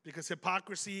 Because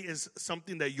hypocrisy is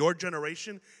something that your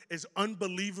generation is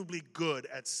unbelievably good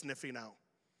at sniffing out.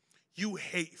 You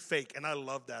hate fake, and I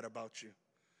love that about you.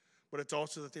 But it's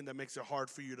also the thing that makes it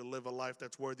hard for you to live a life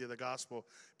that's worthy of the gospel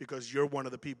because you're one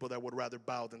of the people that would rather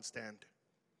bow than stand.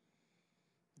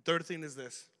 The third thing is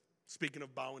this, speaking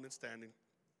of bowing and standing.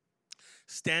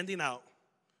 Standing out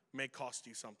may cost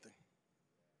you something.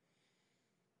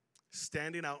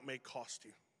 Standing out may cost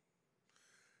you.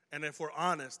 And if we're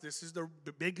honest, this is the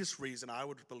biggest reason I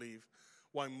would believe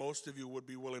why most of you would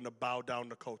be willing to bow down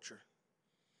to culture.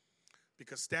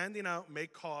 Because standing out may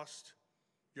cost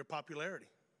your popularity.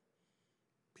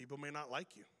 People may not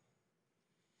like you.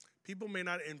 People may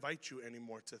not invite you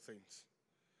anymore to things.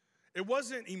 It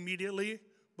wasn't immediately,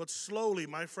 but slowly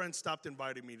my friends stopped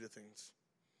inviting me to things.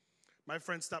 My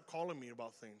friends stopped calling me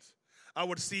about things. I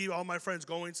would see all my friends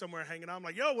going somewhere, hanging out. I'm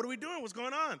like, yo, what are we doing? What's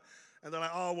going on? And they're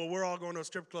like, oh, well, we're all going to a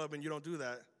strip club and you don't do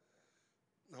that.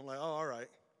 And I'm like, oh, all right.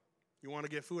 You want to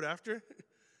get food after?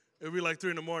 It'll be like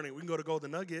 3 a.m. We can go to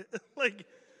Golden Nugget. like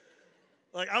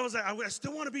I was like, I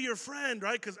still want to be your friend,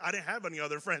 right? Because I didn't have any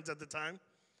other friends at the time.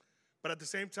 But at the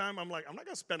same time, I'm like, I'm not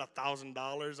going to spend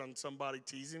 $1,000 on somebody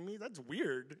teasing me. That's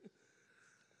weird.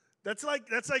 That's like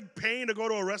paying to go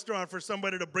to a restaurant for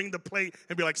somebody to bring the plate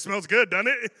and be like, smells good, doesn't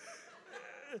it?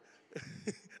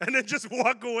 And then just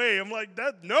walk away. I'm like,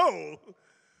 no.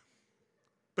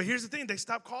 But here's the thing, they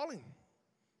stopped calling.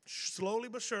 Slowly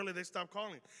but surely, they stopped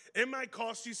calling. It might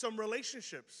cost you some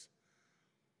relationships.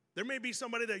 There may be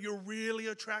somebody that you're really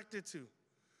attracted to,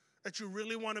 that you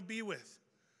really want to be with.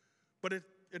 But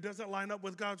it doesn't line up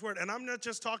with God's word. And I'm not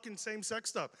just talking same-sex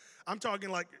stuff. I'm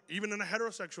talking like even in a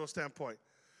heterosexual standpoint.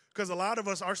 Because a lot of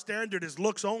us, our standard is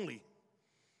looks only.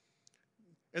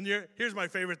 And here's my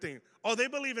favorite thing. Oh, they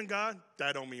believe in God?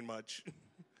 That don't mean much.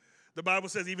 The Bible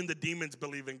says even the demons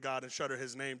believe in God and shudder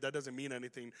his name. That doesn't mean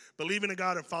anything. Believing in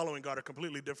God and following God are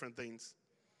completely different things.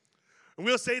 And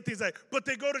we'll say things like, but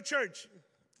they go to church.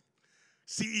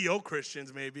 CEO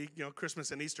Christians maybe,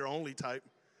 Christmas and Easter only type.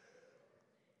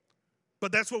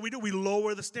 But that's what we do. We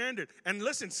lower the standard. And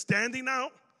listen, standing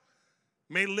out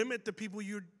may limit the people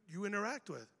you interact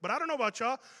with. But I don't know about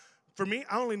y'all. For me,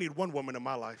 I only need one woman in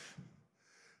my life.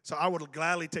 So I would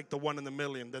gladly take the one in the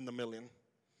million than the million.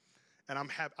 And I'm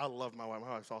happy. I love my wife.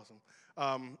 My wife's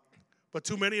awesome. But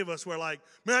too many of us were like,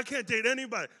 man, I can't date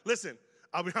anybody. Listen,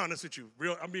 I'll be honest with you.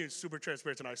 I'm being super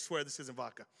transparent tonight. I swear this isn't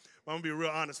vodka. But I'm going to be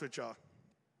real honest with y'all.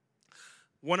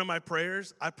 One of my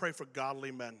prayers, I pray for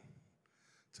godly men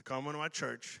to come into my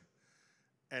church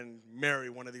and marry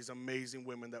one of these amazing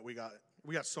women that we got.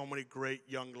 We got so many great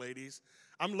young ladies.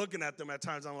 I'm looking at them at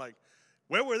times. I'm like,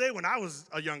 where were they when I was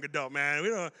a young adult, man?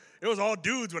 It was all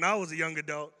dudes when I was a young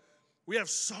adult. We have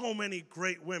so many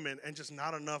great women and just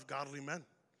not enough godly men.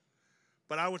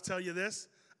 But I would tell you this.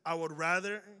 I would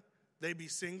rather they be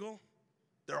single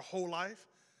their whole life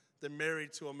than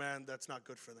married to a man that's not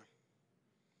good for them.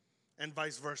 And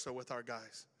vice versa with our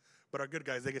guys. But our good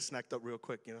guys, they get snacked up real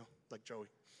quick, like Joey.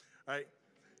 All right?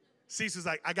 Cease's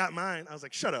like, I got mine. I was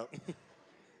like, shut up.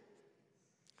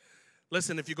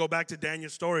 Listen, if you go back to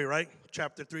Daniel's story, right?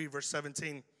 Chapter 3, verse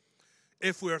 17.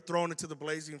 If we are thrown into the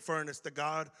blazing furnace, the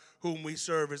God whom we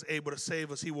serve is able to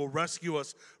save us. He will rescue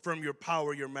us from your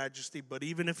power, your majesty. But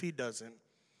even if he doesn't,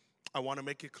 I want to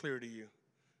make it clear to you,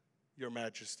 your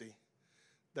majesty,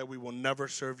 that we will never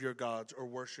serve your gods or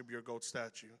worship your gold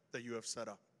statue that you have set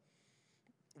up.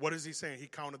 What is he saying? He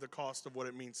counted the cost of what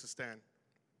it means to stand.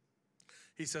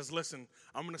 He says, listen,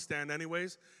 I'm going to stand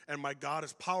anyways, and my God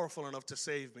is powerful enough to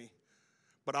save me,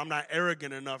 but I'm not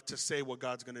arrogant enough to say what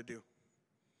God's going to do.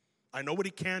 I know what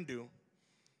he can do,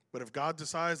 but if God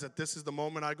decides that this is the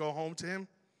moment I go home to him,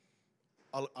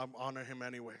 I'll honor him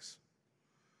anyways.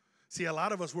 See, a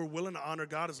lot of us, we're willing to honor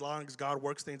God as long as God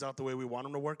works things out the way we want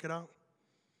him to work it out.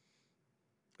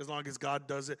 As long as God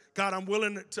does it. God, I'm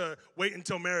willing to wait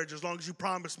until marriage as long as you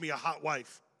promise me a hot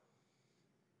wife.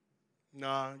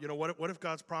 Nah, what if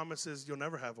God's promise is you'll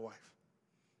never have a wife?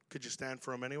 Could you stand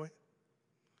for him anyway?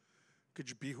 Could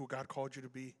you be who God called you to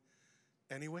be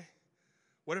anyway?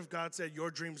 What if God said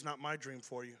your dream's not my dream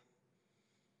for you?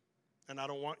 And I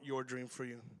don't want your dream for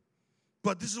you.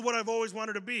 But this is what I've always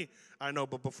wanted to be. I know,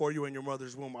 but before you were in your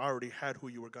mother's womb, I already had who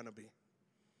you were going to be.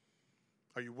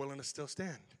 Are you willing to still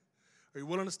stand? Are you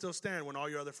willing to still stand when all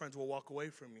your other friends will walk away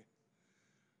from you?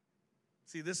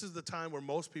 See, this is the time where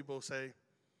most people say,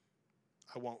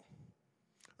 I won't.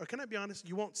 Or can I be honest?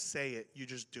 You won't say it, you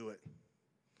just do it.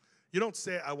 You don't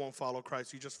say, I won't follow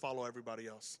Christ, you just follow everybody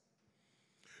else.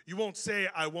 You won't say,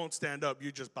 I won't stand up,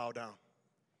 you just bow down.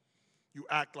 You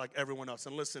act like everyone else.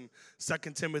 And listen,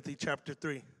 2 Timothy chapter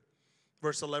 3,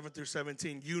 verse 11 through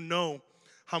 17. You know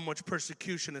how much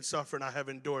persecution and suffering I have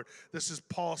endured. This is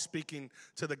Paul speaking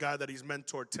to the guy that he's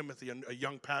mentored, Timothy, a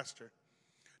young pastor.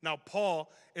 Now, Paul,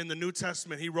 in the New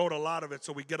Testament, he wrote a lot of it,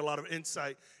 so we get a lot of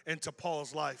insight into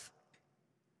Paul's life.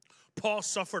 Paul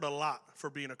suffered a lot for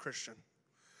being a Christian.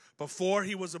 Before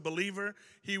he was a believer,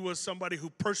 he was somebody who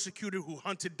persecuted, who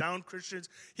hunted down Christians.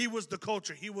 He was the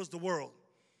culture. He was the world.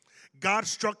 God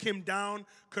struck him down,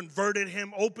 converted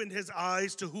him, opened his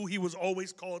eyes to who he was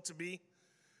always called to be.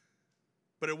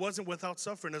 But it wasn't without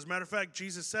suffering. As a matter of fact,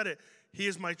 Jesus said it. He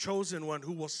is my chosen one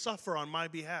who will suffer on my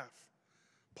behalf.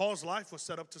 Paul's life was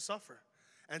set up to suffer.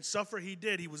 And suffer he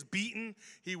did. He was beaten.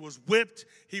 He was whipped.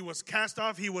 He was cast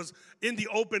off. He was in the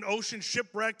open ocean,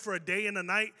 shipwrecked for a day and a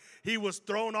night. He was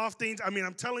thrown off things. I mean,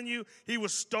 I'm telling you, he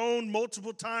was stoned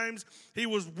multiple times. He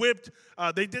was whipped.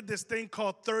 They did this thing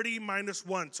called 30 minus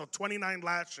 1, so 29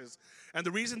 lashes. And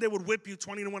the reason they would whip you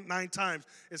 29 times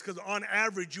is because on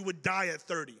average, you would die at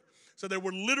 30. So they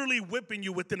were literally whipping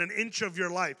you within an inch of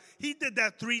your life. He did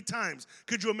that 3 times.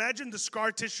 Could you imagine the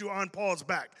scar tissue on Paul's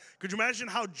back? Could you imagine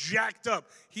how jacked up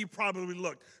he probably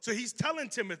looked? So he's telling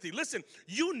Timothy, listen,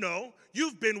 you know,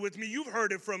 you've been with me, you've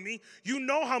heard it from me. You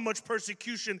know how much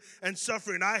persecution and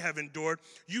suffering I have endured.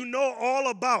 You know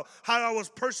all about how I was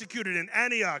persecuted in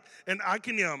Antioch and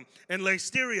Iconium and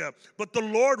Lystra. But the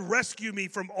Lord rescued me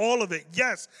from all of it.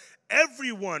 Yes,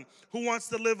 everyone who wants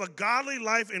to live a godly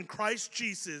life in Christ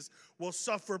Jesus will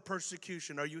suffer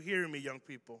persecution. Are you hearing me, young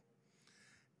people?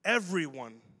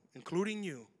 Everyone, including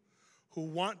you, who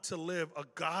want to live a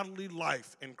godly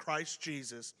life in Christ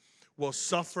Jesus will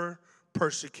suffer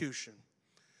persecution.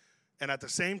 And at the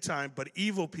same time, but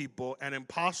evil people and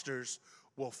imposters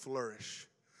will flourish.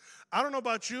 I don't know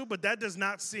about you, but that does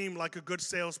not seem like a good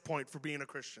sales point for being a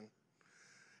Christian.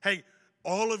 Hey,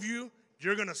 all of you,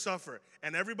 you're going to suffer.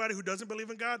 And everybody who doesn't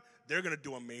believe in God, they're going to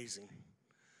do amazing.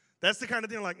 That's the kind of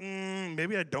thing like,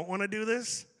 maybe I don't want to do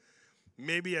this.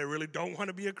 Maybe I really don't want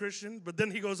to be a Christian. But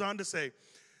then he goes on to say,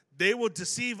 they will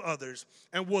deceive others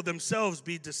and will themselves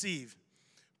be deceived.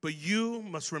 But you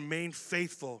must remain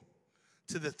faithful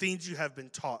to the things you have been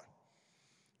taught.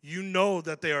 You know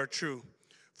that they are true,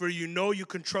 for you know you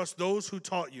can trust those who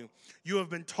taught you. You have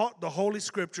been taught the Holy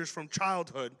Scriptures from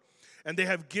childhood, and they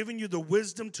have given you the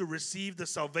wisdom to receive the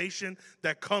salvation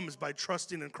that comes by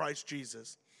trusting in Christ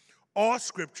Jesus. All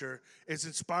Scripture is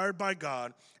inspired by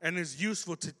God and is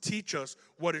useful to teach us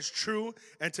what is true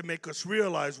and to make us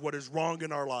realize what is wrong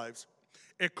in our lives.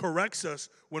 It corrects us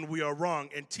when we are wrong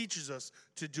and teaches us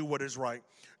to do what is right.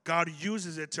 God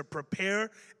uses it to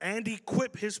prepare and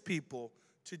equip his people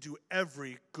to do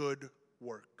every good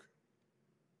work.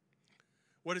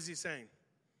 What is he saying?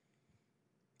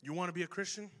 You want to be a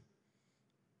Christian?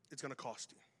 It's going to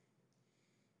cost you.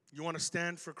 You want to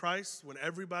stand for Christ when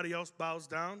everybody else bows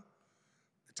down?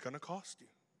 It's going to cost you.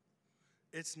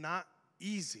 It's not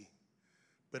easy,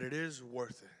 but it is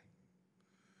worth it.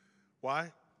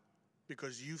 Why?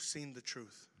 Because you've seen the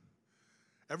truth.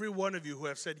 Every one of you who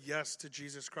have said yes to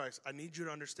Jesus Christ, I need you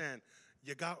to understand,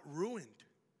 you got ruined.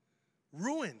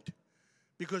 Ruined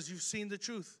because you've seen the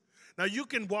truth. Now you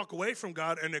can walk away from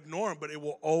God and ignore him, but you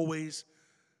will always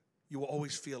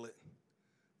feel it.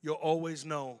 You'll always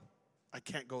know, I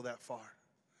can't go that far.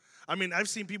 I mean, I've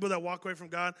seen people that walk away from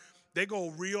God, they go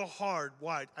real hard.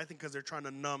 Why? I think because they're trying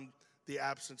to numb the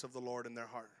absence of the Lord in their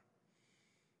heart.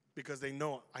 Because they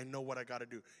know, I know what I got to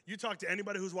do. You talk to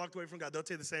anybody who's walked away from God, they'll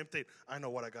tell you the same thing. I know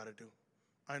what I got to do.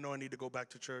 I know I need to go back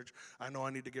to church. I know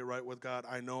I need to get right with God.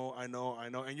 I know.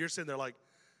 And you're sitting there like,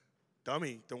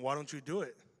 dummy, then why don't you do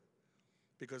it?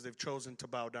 Because they've chosen to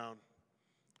bow down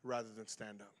rather than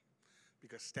stand up.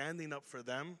 Because standing up for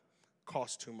them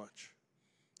costs too much.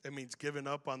 It means giving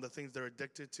up on the things they're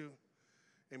addicted to.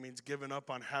 It means giving up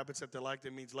on habits that they like.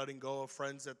 It means letting go of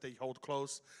friends that they hold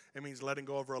close. It means letting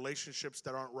go of relationships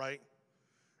that aren't right.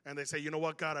 And they say, you know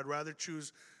what, God, I'd rather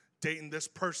choose dating this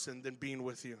person than being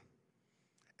with you.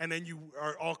 And then you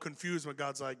are all confused when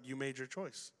God's like, you made your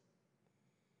choice.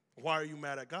 Why are you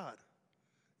mad at God?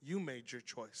 You made your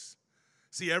choice.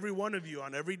 See, every one of you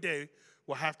on every day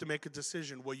will have to make a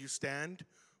decision. Will you stand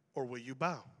or will you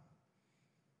bow?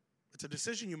 It's a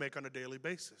decision you make on a daily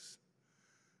basis.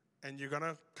 And you're going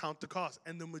to count the cost.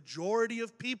 And the majority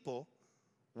of people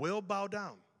will bow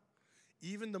down.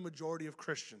 Even the majority of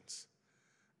Christians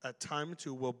at time or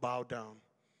two will bow down.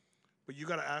 But you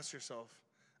got to ask yourself,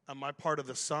 am I part of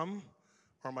the some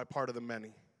or am I part of the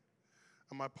many?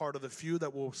 Am I part of the few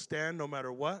that will stand no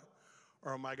matter what?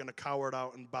 Or am I going to cower it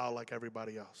out and bow like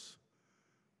everybody else?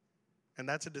 And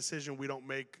that's a decision we don't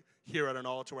make here at an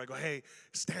altar where I go, hey,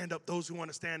 stand up those who want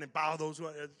to stand and bow those who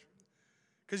want to.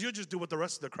 Because you'll just do what the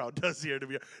rest of the crowd does here.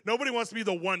 Nobody wants to be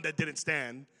the one that didn't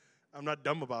stand. I'm not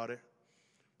dumb about it.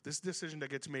 This decision that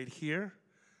gets made here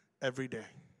every day.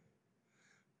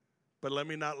 But let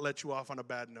me not let you off on a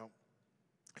bad note.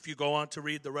 If you go on to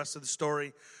read the rest of the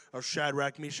story of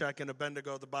Shadrach, Meshach, and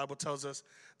Abednego, the Bible tells us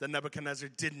that Nebuchadnezzar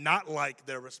did not like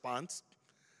their response.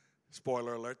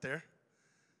 Spoiler alert there.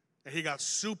 And he got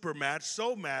super mad,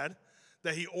 so mad,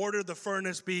 that he ordered the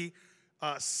furnace be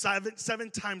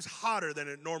seven times hotter than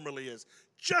it normally is,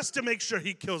 just to make sure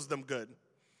he kills them good.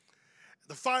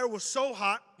 The fire was so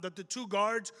hot that the two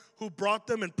guards who brought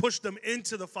them and pushed them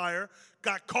into the fire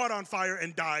got caught on fire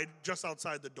and died just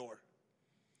outside the door.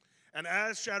 And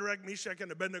as Shadrach, Meshach,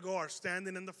 and Abednego are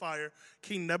standing in the fire,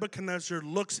 King Nebuchadnezzar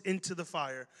looks into the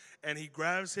fire, and he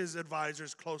grabs his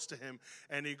advisors close to him,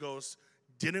 and he goes,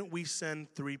 didn't we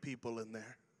send 3 people in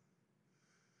there?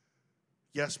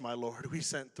 Yes, my Lord, we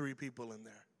sent 3 people in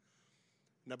there.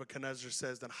 Nebuchadnezzar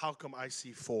says, then how come I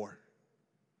see 4?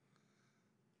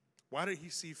 Why did he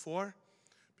see 4?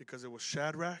 Because it was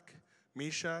Shadrach,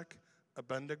 Meshach,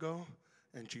 Abednego,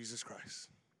 and Jesus Christ.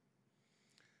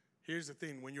 Here's the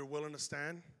thing. When you're willing to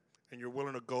stand and you're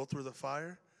willing to go through the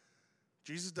fire,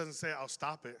 Jesus doesn't say, I'll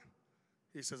stop it.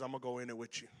 He says, I'm going to go in it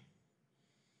with you.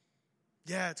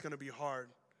 Yeah, it's going to be hard,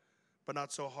 but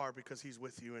not so hard because he's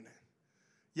with you in it.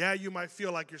 Yeah, you might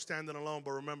feel like you're standing alone,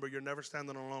 but remember, you're never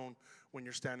standing alone when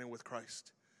you're standing with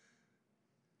Christ.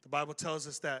 The Bible tells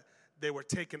us that they were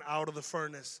taken out of the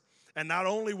furnace, and not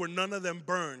only were none of them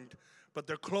burned, but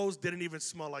their clothes didn't even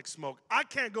smell like smoke. I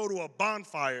can't go to a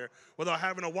bonfire without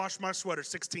having to wash my sweater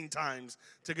 16 times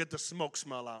to get the smoke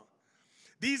smell out.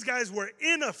 These guys were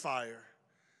in a fire,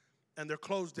 and their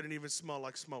clothes didn't even smell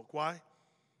like smoke. Why?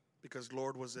 Because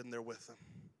Lord was in there with them.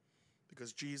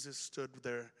 Because Jesus stood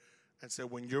there and said,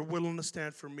 when you're willing to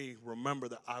stand for me, remember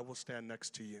that I will stand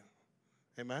next to you.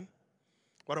 Amen?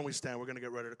 Why don't we stand? We're going to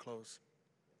get ready to close.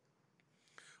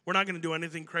 We're not going to do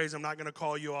anything crazy. I'm not going to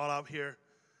call you all out here.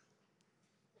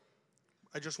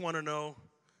 I just want to know,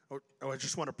 or I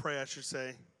just want to pray, I should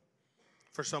say,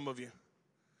 for some of you.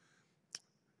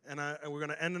 And we're going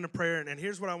to end in a prayer. And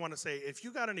here's what I want to say. If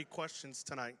you got any questions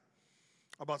tonight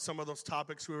about some of those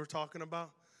topics we were talking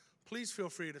about, please feel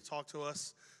free to talk to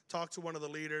us. Talk to one of the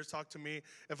leaders. Talk to me.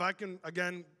 If I can,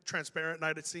 again, transparent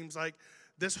night, it seems like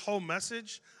this whole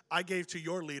message I gave to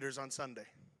your leaders on Sunday.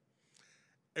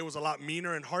 It was a lot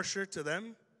meaner and harsher to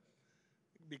them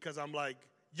because I'm like,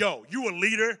 yo, you a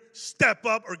leader, step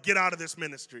up or get out of this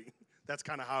ministry. That's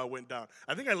kind of how it went down.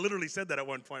 I think I literally said that at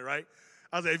one point, right?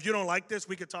 I was like, if you don't like this,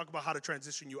 we could talk about how to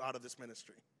transition you out of this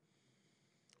ministry.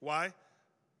 Why?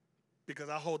 Because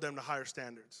I hold them to higher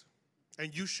standards.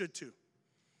 And you should too.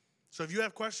 So if you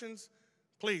have questions,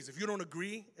 please, if you don't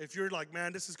agree, if you're like,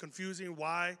 man, this is confusing,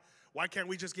 why? Why can't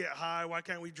we just get high? Why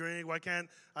can't we drink? Why can't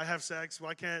I have sex?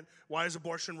 Why is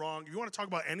abortion wrong? If you want to talk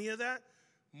about any of that,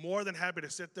 more than happy to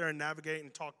sit there and navigate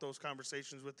and talk those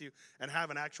conversations with you and have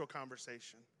an actual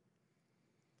conversation.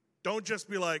 Don't just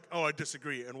be like, oh, I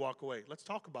disagree, and walk away. Let's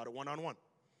talk about it one-on-one.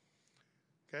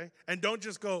 Okay? And don't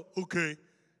just go, okay.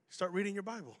 Start reading your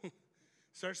Bible.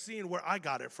 Start seeing where I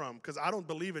got it from, because I don't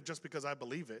believe it just because I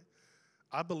believe it.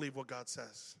 I believe what God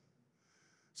says.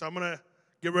 So I'm going to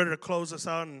get ready to close us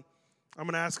out, and I'm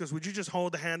going to ask us, would you just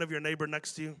hold the hand of your neighbor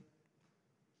next to you?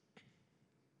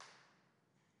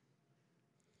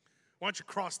 Why don't you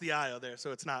cross the aisle there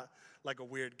so it's not like a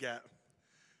weird gap?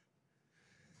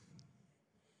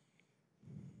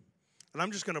 And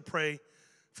I'm just going to pray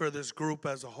for this group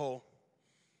as a whole.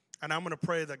 And I'm going to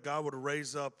pray that God would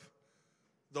raise up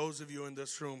those of you in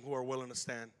this room who are willing to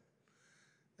stand.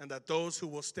 And that those who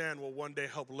will stand will one day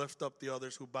help lift up the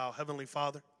others who bow. Heavenly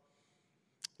Father,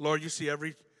 Lord, you see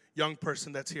every young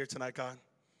person that's here tonight, God.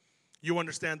 You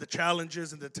understand the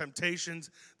challenges and the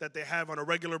temptations that they have on a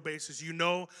regular basis. You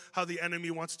know how the enemy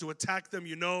wants to attack them.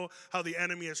 You know how the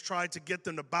enemy has tried to get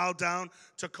them to bow down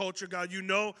to culture, God. You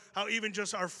know how even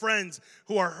just our friends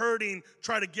who are hurting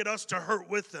try to get us to hurt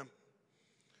with them.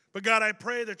 But God, I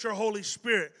pray that your Holy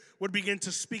Spirit would begin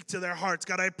to speak to their hearts.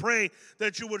 God, I pray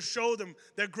that you would show them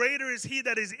that greater is he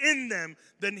that is in them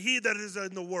than he that is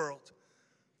in the world.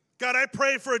 God, I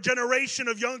pray for a generation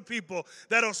of young people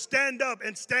that'll stand up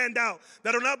and stand out,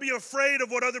 that'll not be afraid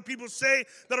of what other people say,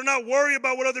 that'll not worry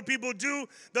about what other people do,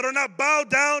 that'll not bow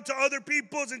down to other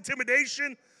people's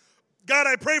intimidation. God,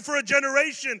 I pray for a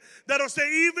generation that'll say,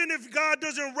 even if God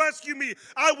doesn't rescue me,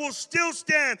 I will still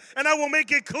stand, and I will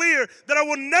make it clear that I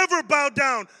will never bow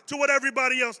down to what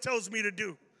everybody else tells me to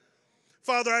do.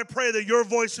 Father, I pray that your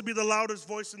voice would be the loudest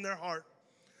voice in their heart.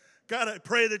 God, I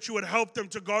pray that you would help them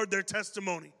to guard their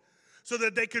testimony, so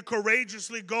that they could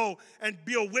courageously go and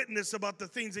be a witness about the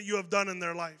things that you have done in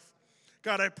their life.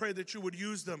 God, I pray that you would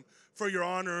use them for your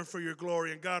honor and for your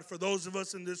glory. And God, for those of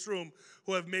us in this room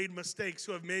who have made mistakes,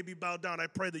 who have maybe bowed down, I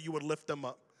pray that you would lift them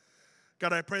up.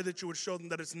 God, I pray that you would show them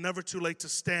that it's never too late to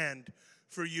stand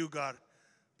for you, God,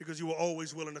 because you were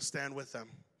always willing to stand with them.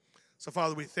 So,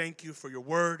 Father, we thank you for your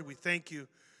word. We thank you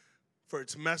for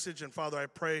its message. And, Father, I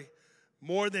pray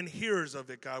more than hearers of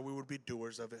it, God, we would be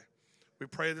doers of it. We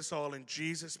pray this all in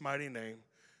Jesus' mighty name.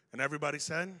 And everybody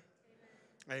said,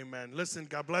 amen. Listen,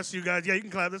 God bless you guys. Yeah, you can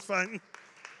clap. That's fine.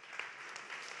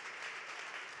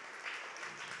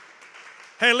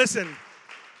 Hey, listen,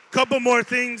 couple more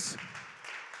things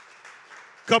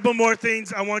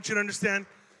I want you to understand.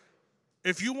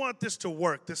 If you want this to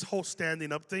work, this whole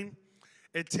standing up thing,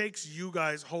 it takes you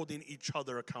guys holding each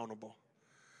other accountable.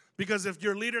 Because if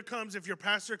your leader comes, if your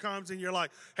pastor comes and you're like,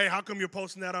 hey, how come you're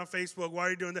posting that on Facebook? Why are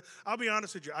you doing that? I'll be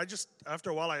honest with you. After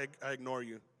a while, I ignore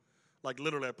you. Like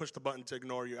literally, I push the button to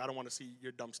ignore you. I don't want to see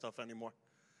your dumb stuff anymore.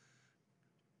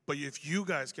 But if you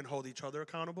guys can hold each other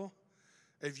accountable,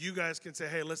 if you guys can say,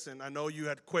 hey, listen, I know you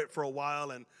had quit for a while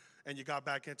and you got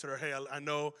back into it. Hey, I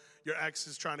know your ex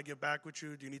is trying to get back with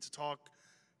you. Do you need to talk?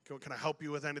 Can I help you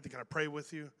with anything? Can I pray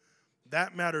with you?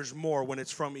 That matters more when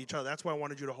it's from each other. That's why I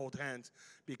wanted you to hold hands,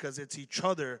 because it's each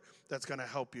other that's going to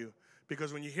help you.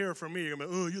 Because when you hear it from me, you're going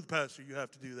to be, oh, you're the pastor, you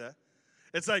have to do that.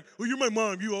 It's like, well, you're my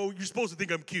mom, you're supposed to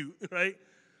think I'm cute, right?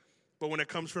 But when it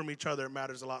comes from each other, it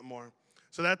matters a lot more.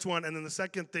 So that's one. And then the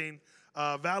second thing,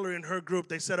 Valerie and her group,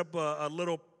 they set up a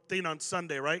little thing on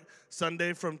Sunday, right?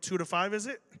 Sunday from 2 to 5, is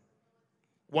it?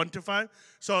 1 to 5.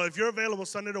 So if you're available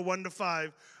Sunday to 1 to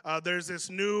 5, there's this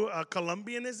new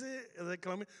Colombian, is it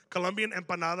Colombian? Colombian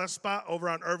empanada spot over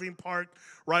on Irving Park,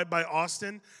 right by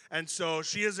Austin. And so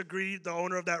she has agreed, the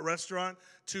owner of that restaurant,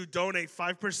 to donate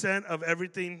 5% of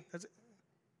everything.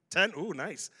 10? Ooh,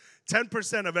 nice.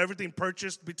 10% of everything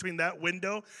purchased between that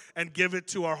window and give it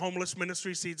to our homeless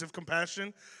ministry, Seeds of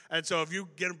Compassion. And so if you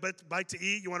get a bite to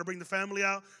eat, you want to bring the family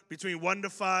out between 1 to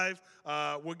 5,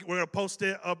 we're going to post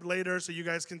it up later so you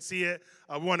guys can see it.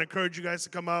 We want to encourage you guys to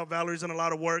come out. Valerie's done a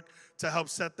lot of work to help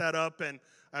set that up. And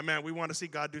Amen. We want to see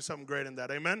God do something great in that.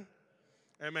 Amen.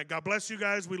 Amen. God bless you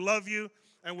guys. We love you,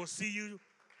 and we'll see you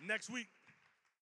next week.